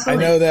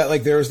 Absolutely. I know that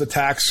like there was the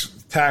tax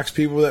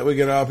people that would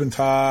get up and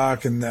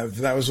talk, and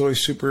that was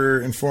always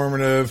super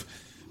informative.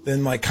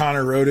 Then like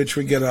Connor Rodich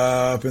would get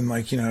up and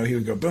like, he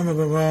would go boom, boom,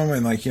 boom, boom.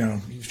 And like, he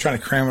was trying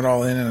to cram it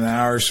all in an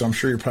hour. So I'm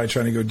sure you're probably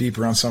trying to go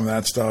deeper on some of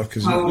that stuff.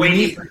 Cause way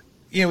deeper.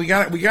 Yeah, we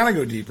got to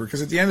go deeper.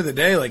 Cause at the end of the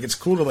day, like it's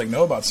cool to like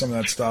know about some of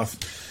that stuff.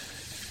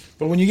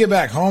 But when you get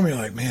back home, you're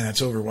like, man,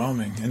 that's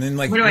overwhelming. And then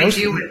like, what do I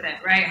do with it?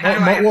 Right.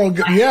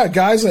 Yeah.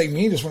 Guys like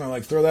me just want to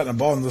like throw that in a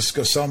ball and just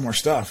go sell more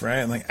stuff. Right.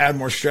 And like add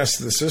more stress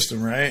to the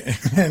system. Right.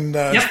 And,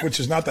 which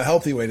is not the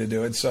healthy way to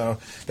do it. So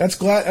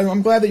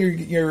I'm glad that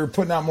you're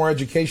putting out more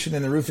education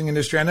in the roofing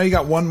industry. I know you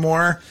got one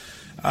more,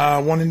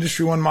 One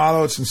Industry, One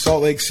Model. It's in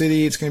Salt Lake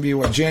City. It's going to be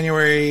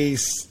January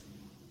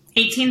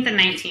 18th and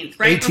 19th,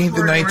 right? 18th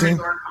and 19th.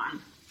 DoorCon.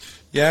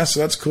 Yeah, so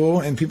that's cool.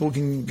 And people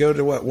can go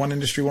to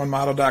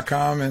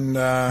oneindustry1model.com and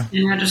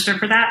register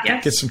for that.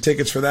 Yeah. Get some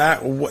tickets for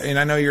that. And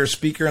I know you're a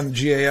speaker on the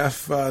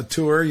GAF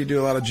tour. You do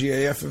a lot of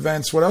GAF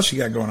events. What else you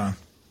got going on?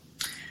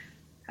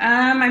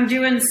 I'm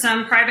doing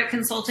some private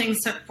consulting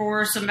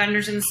for some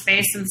vendors in the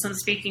space and some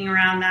speaking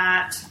around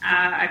that.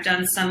 I've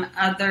done some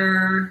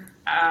other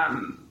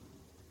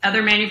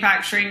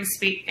manufacturers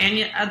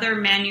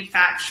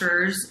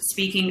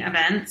speaking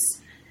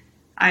events.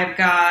 I've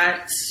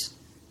got.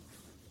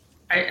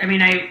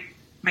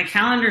 My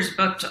calendar's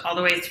booked all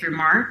the way through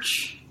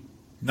March.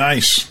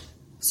 Nice.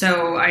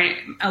 So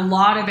a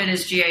lot of it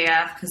is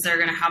GAF because they're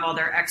going to have all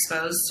their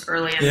expos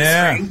early in the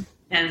spring.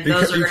 And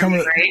those are going to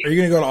be great. Are you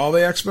going to go to all the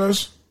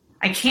expos?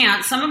 I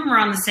can't. Some of them are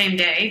on the same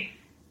day.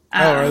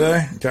 Are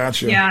they?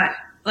 Gotcha. Yeah.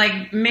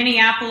 Like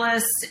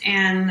Minneapolis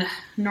and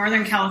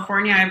Northern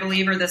California, I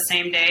believe, are the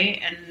same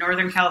day. And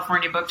Northern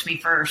California booked me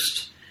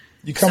first.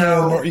 You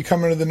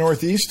coming to the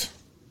Northeast?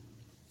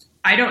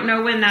 I don't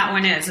know when that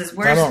one is.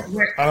 I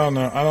don't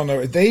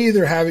know. They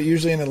either have it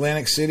usually in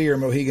Atlantic City or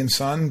Mohegan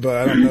Sun, but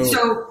I don't know.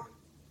 So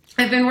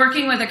I've been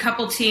working with a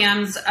couple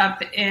TMs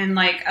up in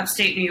like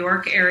upstate New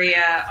York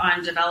area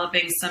on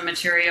developing some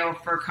material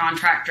for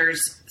contractors.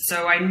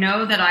 So I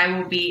know that I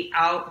will be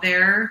out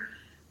there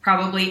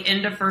probably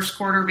into first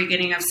quarter,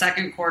 beginning of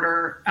second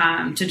quarter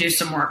to do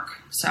some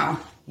work. So.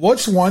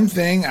 What's one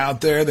thing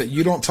out there that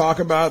you don't talk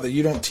about, that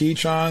you don't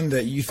teach on,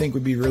 that you think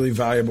would be really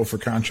valuable for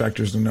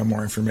contractors to know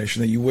more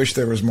information, that you wish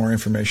there was more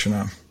information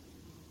on?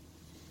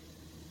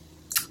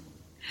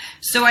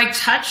 So I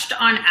touched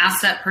on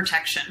asset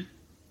protection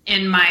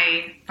in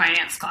my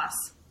finance class,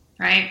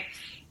 right?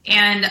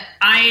 And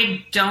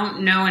I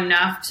don't know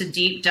enough to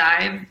deep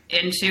dive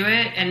into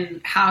it and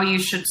how you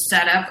should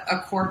set up a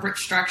corporate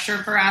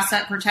structure for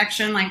asset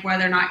protection, like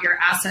whether or not your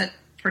asset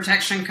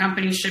protection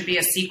company should be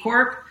a C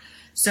Corp,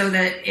 so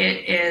that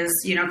it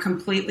is,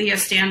 completely a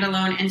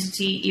standalone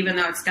entity, even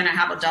though it's going to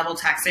have a double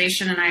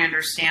taxation. And I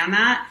understand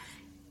that.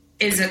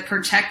 Is it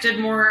protected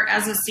more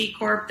as a C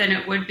Corp than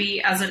it would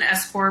be as an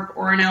S Corp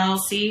or an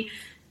LLC?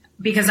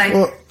 Because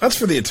that's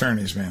for the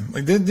attorneys, man.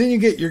 Like, didn't you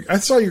get I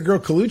saw your girl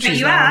Colucci's.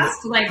 You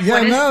asked,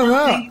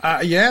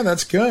 yeah,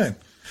 that's good.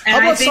 How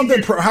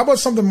about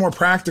something more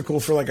practical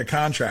for like a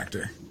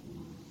contractor?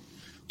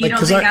 You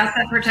don't think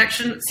asset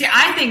protection? See,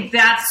 I think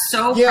that's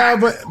so. Yeah,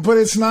 but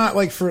it's not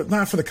like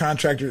not for the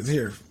contractor.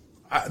 Here,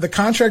 the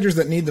contractors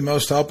that need the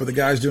most help are the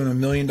guys doing $1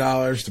 million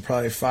to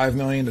probably $5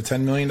 million to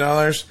 $10 million.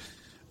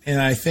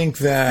 And I think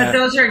that... But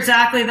those are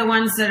exactly the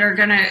ones that are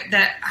going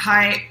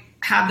to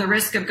have the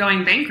risk of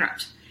going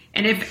bankrupt.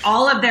 And if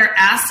all of their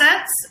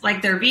assets,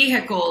 like their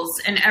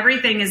vehicles and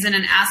everything is in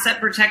an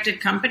asset-protected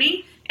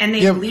company and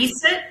they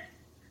lease it...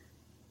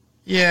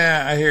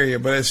 Yeah, I hear you,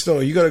 but it's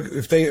still, you got to,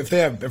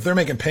 if they're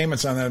making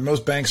payments on that,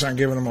 most banks aren't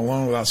giving them a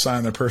loan without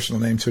signing their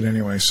personal name to it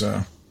anyway,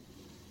 so...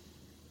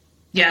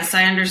 Yes,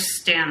 I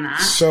understand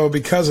that. So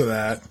because of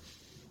that,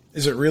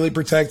 is it really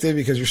protected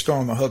because you're still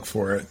on the hook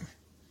for it?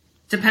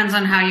 Depends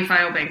on how you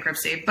file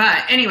bankruptcy.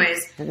 But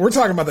anyways. We're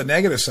talking about the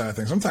negative side of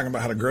things. I'm talking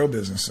about how to grow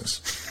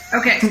businesses.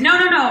 Okay. No.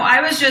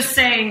 I was just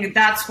saying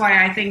that's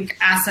why I think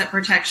asset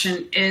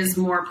protection is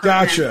more permanent.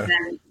 Gotcha.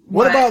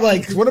 What about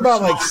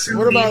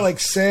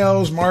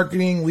sales,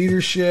 marketing,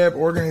 leadership,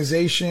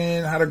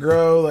 organization, how to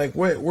grow? Like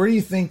where do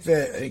you think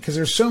that, because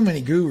there's so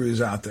many gurus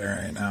out there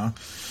right now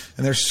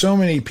and there's so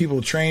many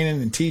people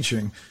training and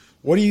teaching.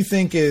 What do you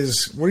think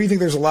there's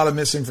a lot of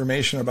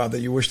misinformation about that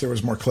you wish there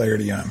was more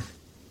clarity on?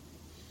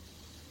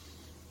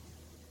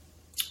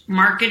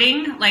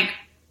 Marketing, like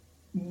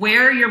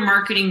where your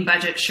marketing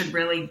budget should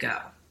really go,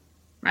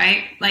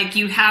 right? Like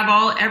you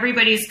have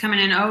everybody's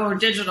coming in, oh,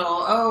 digital,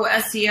 oh,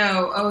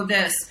 SEO, oh,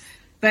 this.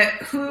 But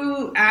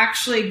who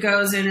actually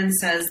goes in and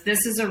says,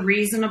 this is a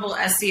reasonable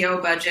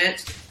SEO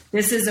budget.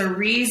 This is a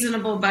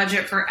reasonable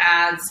budget for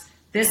ads.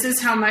 This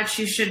is how much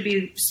you should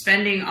be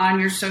spending on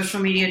your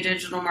social media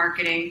digital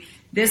marketing.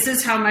 This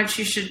is how much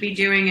you should be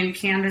doing in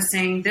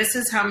canvassing. This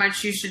is how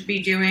much you should be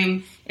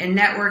doing in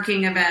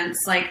networking events.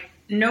 Like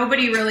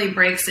nobody really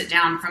breaks it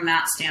down from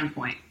that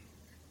standpoint.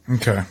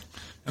 Okay.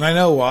 And I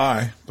know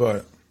why,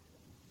 but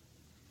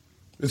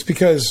it's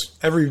because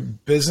every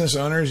business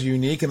owner is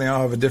unique and they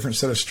all have a different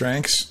set of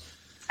strengths.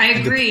 I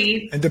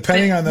agree. And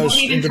depending on those...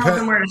 You can tell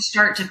them where to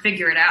start to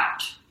figure it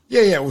out.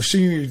 Yeah. Well, so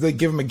you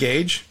give them a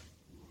gauge?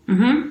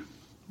 Mm-hmm.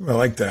 I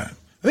like that.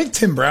 I think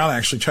Tim Brown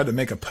actually tried to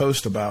make a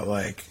post about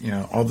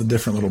all the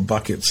different little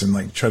buckets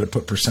and try to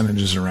put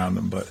percentages around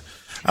them. But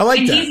I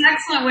like that. He's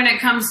excellent when it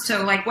comes to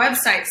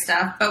website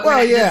stuff. But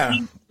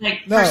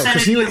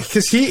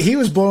because he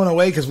was blown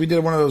away because we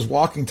did one of those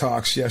walking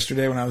talks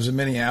yesterday when I was in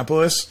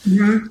Minneapolis.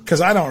 Because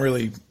I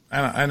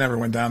never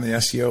went down the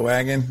SEO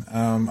wagon.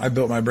 I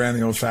built my brand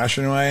the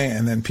old-fashioned way,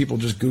 and then people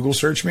just Google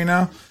search me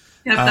now.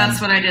 Yep,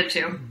 that's what I did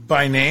too.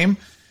 By name.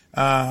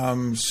 But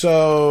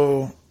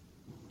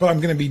I'm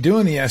going to be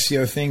doing the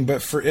SEO thing. But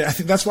I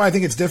think that's why I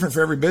think it's different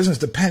for every business,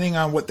 depending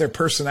on what their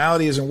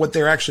personality is and what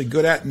they're actually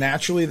good at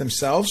naturally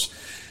themselves.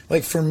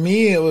 Like for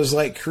me, it was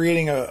like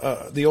creating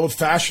the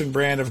old-fashioned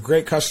brand of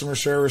great customer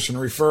service and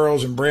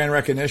referrals and brand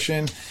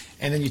recognition,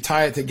 and then you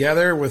tie it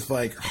together with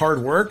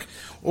hard work.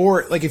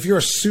 Or if you're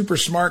a super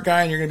smart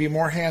guy and you're going to be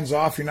more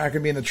hands-off, you're not going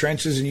to be in the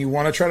trenches, and you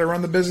want to try to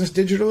run the business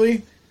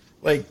digitally,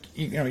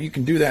 you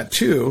can do that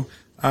too.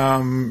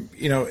 Can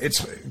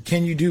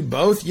you do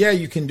both? Yeah,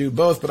 you can do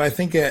both. But I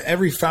think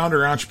every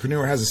founder or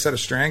entrepreneur has a set of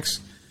strengths.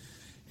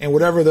 And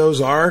whatever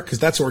those are, because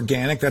that's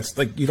organic, that's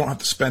you don't have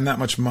to spend that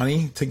much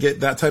money to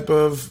get that type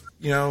of,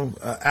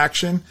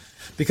 action.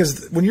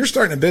 Because when you're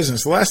starting a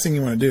business, the last thing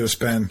you want to do is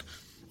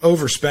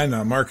overspend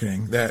on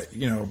marketing that,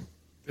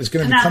 is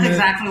going to be coming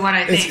exactly what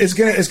I think.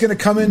 It's going to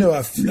come into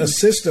a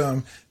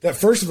system that,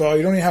 first of all,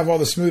 you don't even have all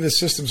the smoothest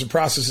systems and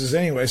processes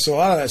anyway. So a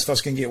lot of that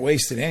stuff's going to get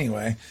wasted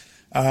anyway.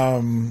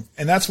 And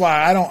that's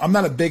why I'm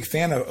not a big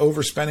fan of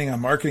overspending on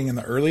marketing in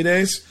the early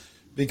days.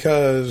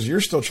 Because you're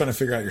still trying to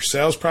figure out your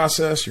sales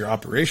process, your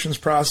operations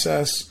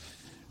process.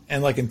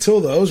 And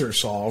until those are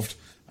solved,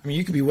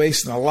 you could be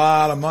wasting a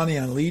lot of money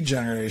on lead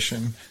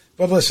generation.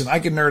 But listen, I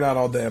could nerd out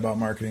all day about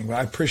marketing, but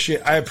I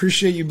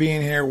appreciate you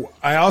being here.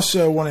 I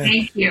also want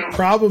to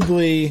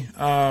probably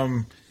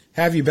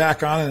have you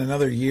back on in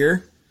another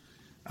year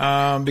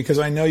because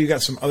I know you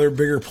got some other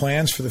bigger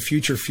plans for the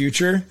future.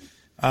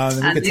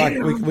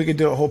 We could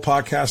do a whole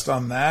podcast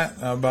on that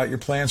about your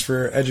plans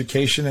for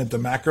education at the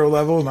macro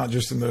level, not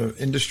just in the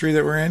industry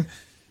that we're in.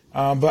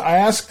 But I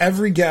ask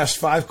every guest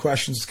 5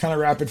 questions. It's kind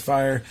of rapid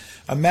fire.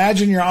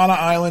 Imagine you're on an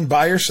island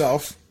by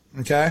yourself.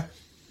 Okay.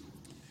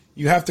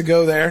 You have to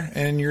go there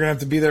and you're going to have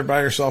to be there by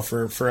yourself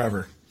for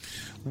forever.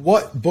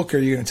 What book are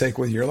you going to take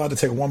with you? You're allowed to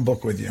take one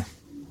book with you.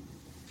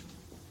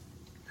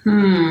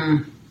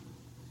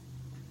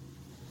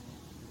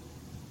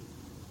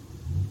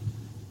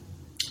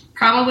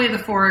 Probably the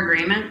 4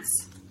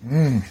 Agreements.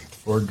 4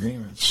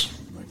 Agreements,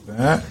 like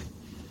that. I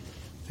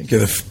think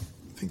you're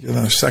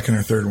the second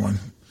or third one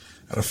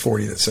out of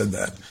 40 that said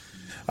that.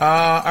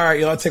 All right,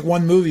 you'll have to take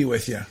one movie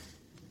with you.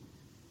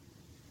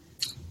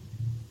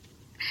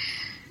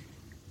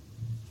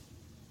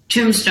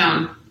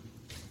 Tombstone.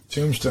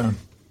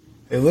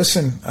 Hey,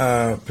 listen,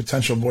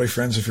 potential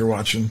boyfriends, if you're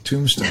watching,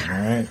 Tombstone. All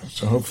right,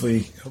 so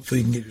hopefully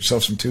you can get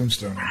yourself some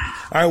Tombstone. All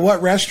right,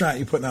 what restaurant are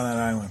you putting on that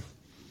island?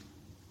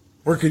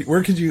 Where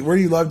do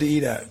you love to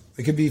eat at?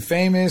 It could be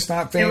famous,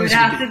 not famous. It would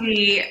have to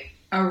be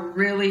a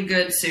really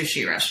good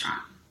sushi restaurant.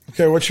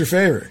 Okay, what's your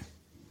favorite?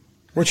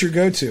 What's your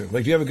go-to?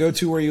 Like, do you have a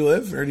go-to where you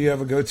live, or do you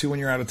have a go-to when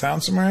you're out of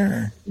town somewhere?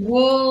 Or?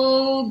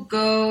 We'll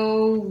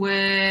go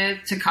with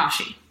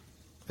Takashi.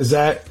 Is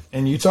that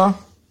in Utah?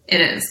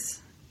 It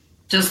is.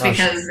 Just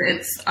because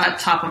it's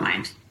top of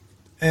mind.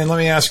 And let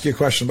me ask you a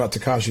question about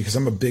Takashi, because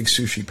I'm a big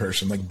sushi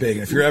person, like big.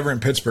 And if you're ever in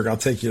Pittsburgh, I'll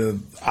take you to,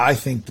 I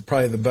think,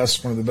 probably one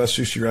of the best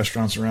sushi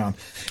restaurants around.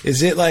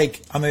 Is it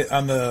like, on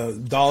the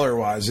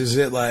dollar-wise, is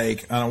it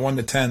like on a 1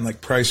 to 10,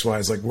 like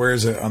price-wise, like where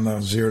is it on the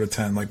 0 to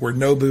 10? Like where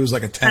Nobu's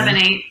like a 10? 7,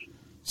 8.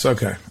 It's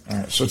okay. All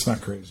right. So it's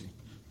not crazy.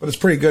 But it's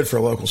pretty good for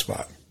a local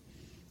spot.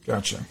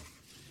 Gotcha.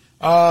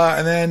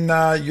 And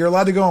then you're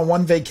allowed to go on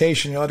one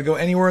vacation. You're allowed to go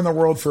anywhere in the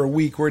world for a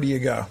week. Where do you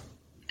go?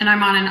 And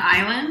I'm on an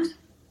island?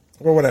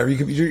 Or whatever.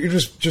 You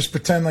just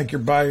pretend like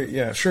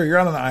you're sure, you're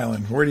on an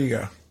island. Where do you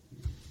go?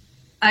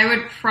 I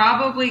would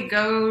probably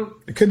go.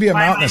 It could be a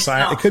mountainous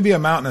island. It could be a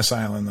mountainous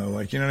island, though.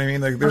 Like, you know what I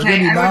mean? Like, there's going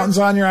to be mountains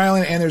on your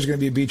island, and there's going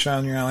to be a beach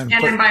on your island.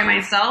 And I'm by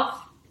myself?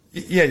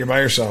 Yeah, you're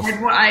by yourself.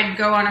 I'd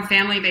go on a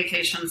family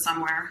vacation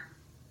somewhere.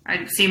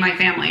 I'd see my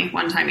family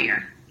one time a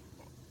year.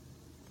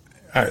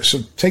 All right, so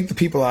take the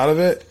people out of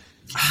it.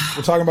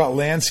 We're talking about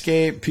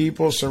landscape,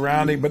 people,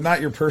 surrounding, but not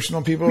your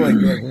personal people.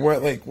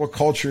 What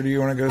culture do you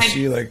want to go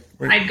see?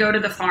 I'd go to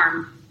the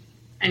farm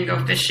and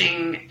go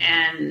fishing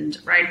and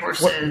ride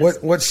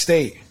horses. What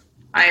state?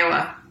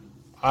 Iowa.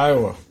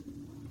 Iowa.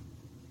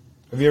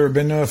 Have you ever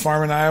been to a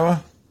farm in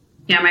Iowa?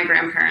 Yeah, my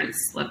grandparents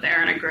lived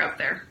there, and I grew up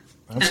there.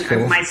 That's and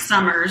cool. My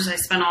summers, I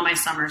spent all my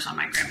summers on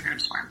my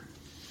grandparents' farm.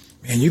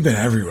 Man, you've been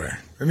everywhere.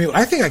 I mean,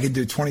 I think I could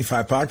do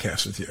 25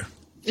 podcasts with you.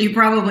 You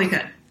probably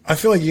could. I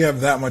feel like you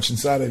have that much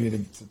inside of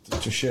you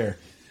to share.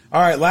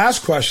 All right,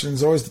 last question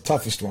is always the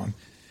toughest one.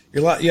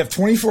 You have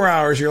 24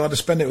 hours. You're allowed to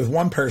spend it with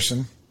one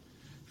person.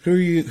 Who are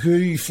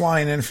you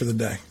flying in for the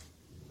day?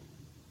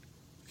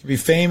 It could be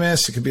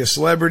famous. It could be a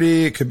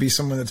celebrity. It could be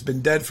someone that's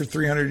been dead for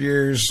 300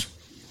 years.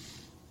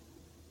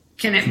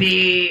 Can it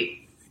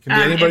be? It can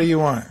be anybody you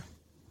want.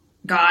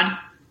 God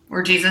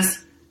or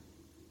Jesus.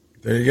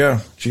 There you go.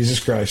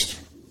 Jesus Christ.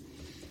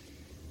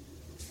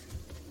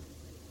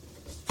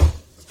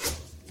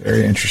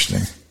 Very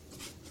interesting.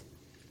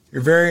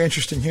 You're a very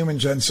interesting human,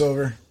 Jen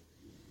Silver.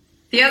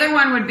 The other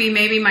one would be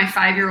maybe my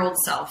 5-year-old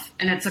self,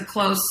 and it's a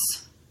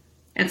close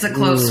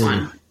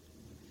one.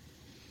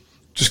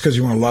 Just because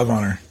you want to love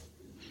on her.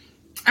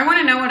 I want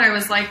to know what I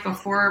was like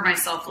before my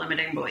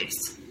self-limiting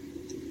beliefs.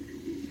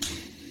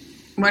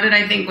 What did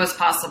I think was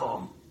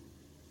possible?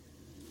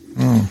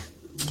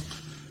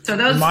 So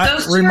those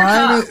two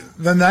remind me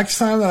the next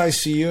time that I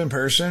see you in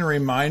person.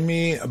 Remind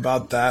me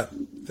about that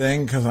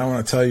thing, because I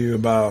want to tell you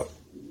about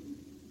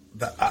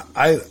that.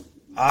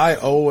 I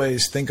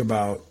always think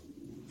about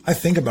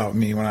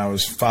me when I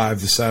was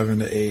 5 to 7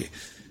 to 8,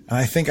 and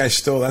I think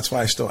that's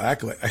why I still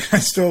act like I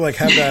still like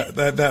have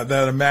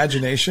that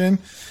imagination,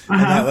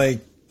 and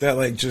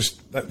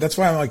that's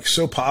why I'm like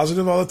so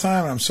positive all the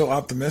time, and I'm so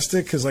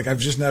optimistic, because like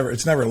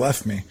it's never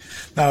left me.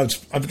 Now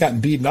I've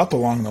gotten beaten up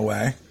along the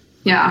way.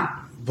 Yeah.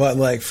 But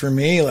like for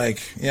me, I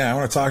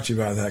want to talk to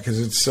you about that, because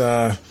it's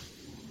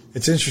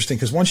interesting,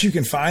 because once you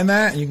can find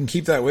that and you can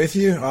keep that with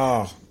you,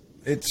 life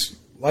is.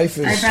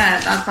 I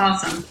bet. That's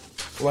awesome.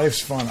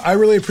 Life's fun. I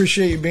really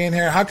appreciate you being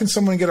here. How can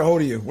someone get a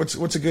hold of you? What's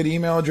a good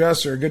email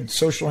address or a good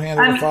social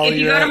handle to follow you? If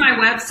you go to my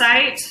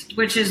website,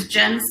 which is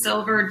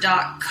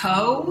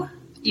jensilver.co,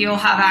 you'll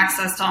have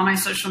access to all my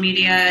social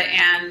media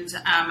and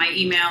my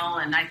email,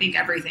 and I think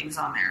everything's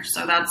on there.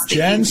 So that's the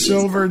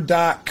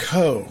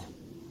jensilver.co.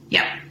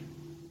 Yep.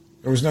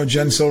 There was no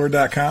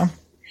jensilver.com?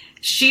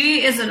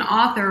 She is an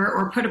author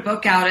or put a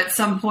book out at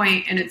some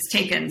point, and it's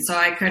taken, so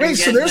I couldn't. Wait,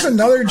 so there's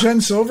another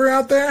Jen Silver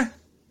out there?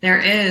 There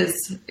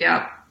is.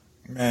 Yep.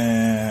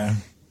 Man,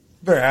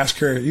 better ask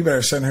her. You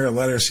better send her a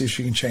letter, see if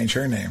she can change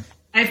her name.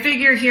 I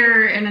figure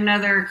here in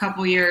another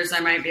couple years,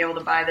 I might be able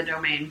to buy the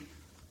domain.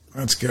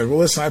 That's good. Well,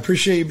 listen, I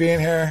appreciate you being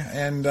here,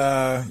 and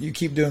you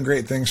keep doing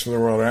great things for the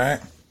world, all right?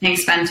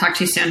 Thanks, Ben. Talk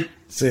to you soon.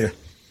 See you.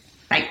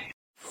 Bye.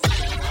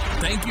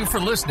 Thank you for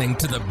listening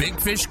to the Big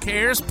Fish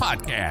Cares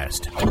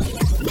podcast.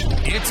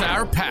 It's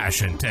our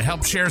passion to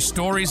help share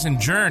stories and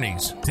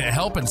journeys to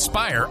help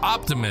inspire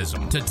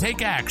optimism, to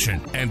take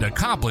action, and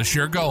accomplish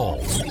your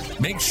goals.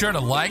 Make sure to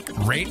like,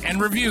 rate,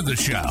 and review the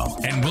show.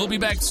 And we'll be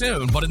back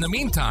soon, but in the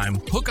meantime,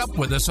 hook up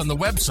with us on the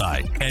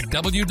website at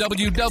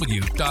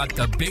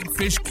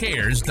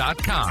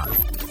www.thebigfishcares.com.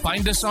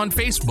 Find us on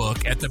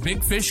Facebook at The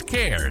Big Fish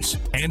Cares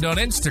and on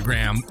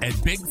Instagram at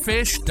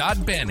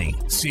bigfish.benny.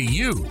 See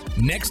you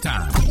next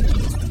time.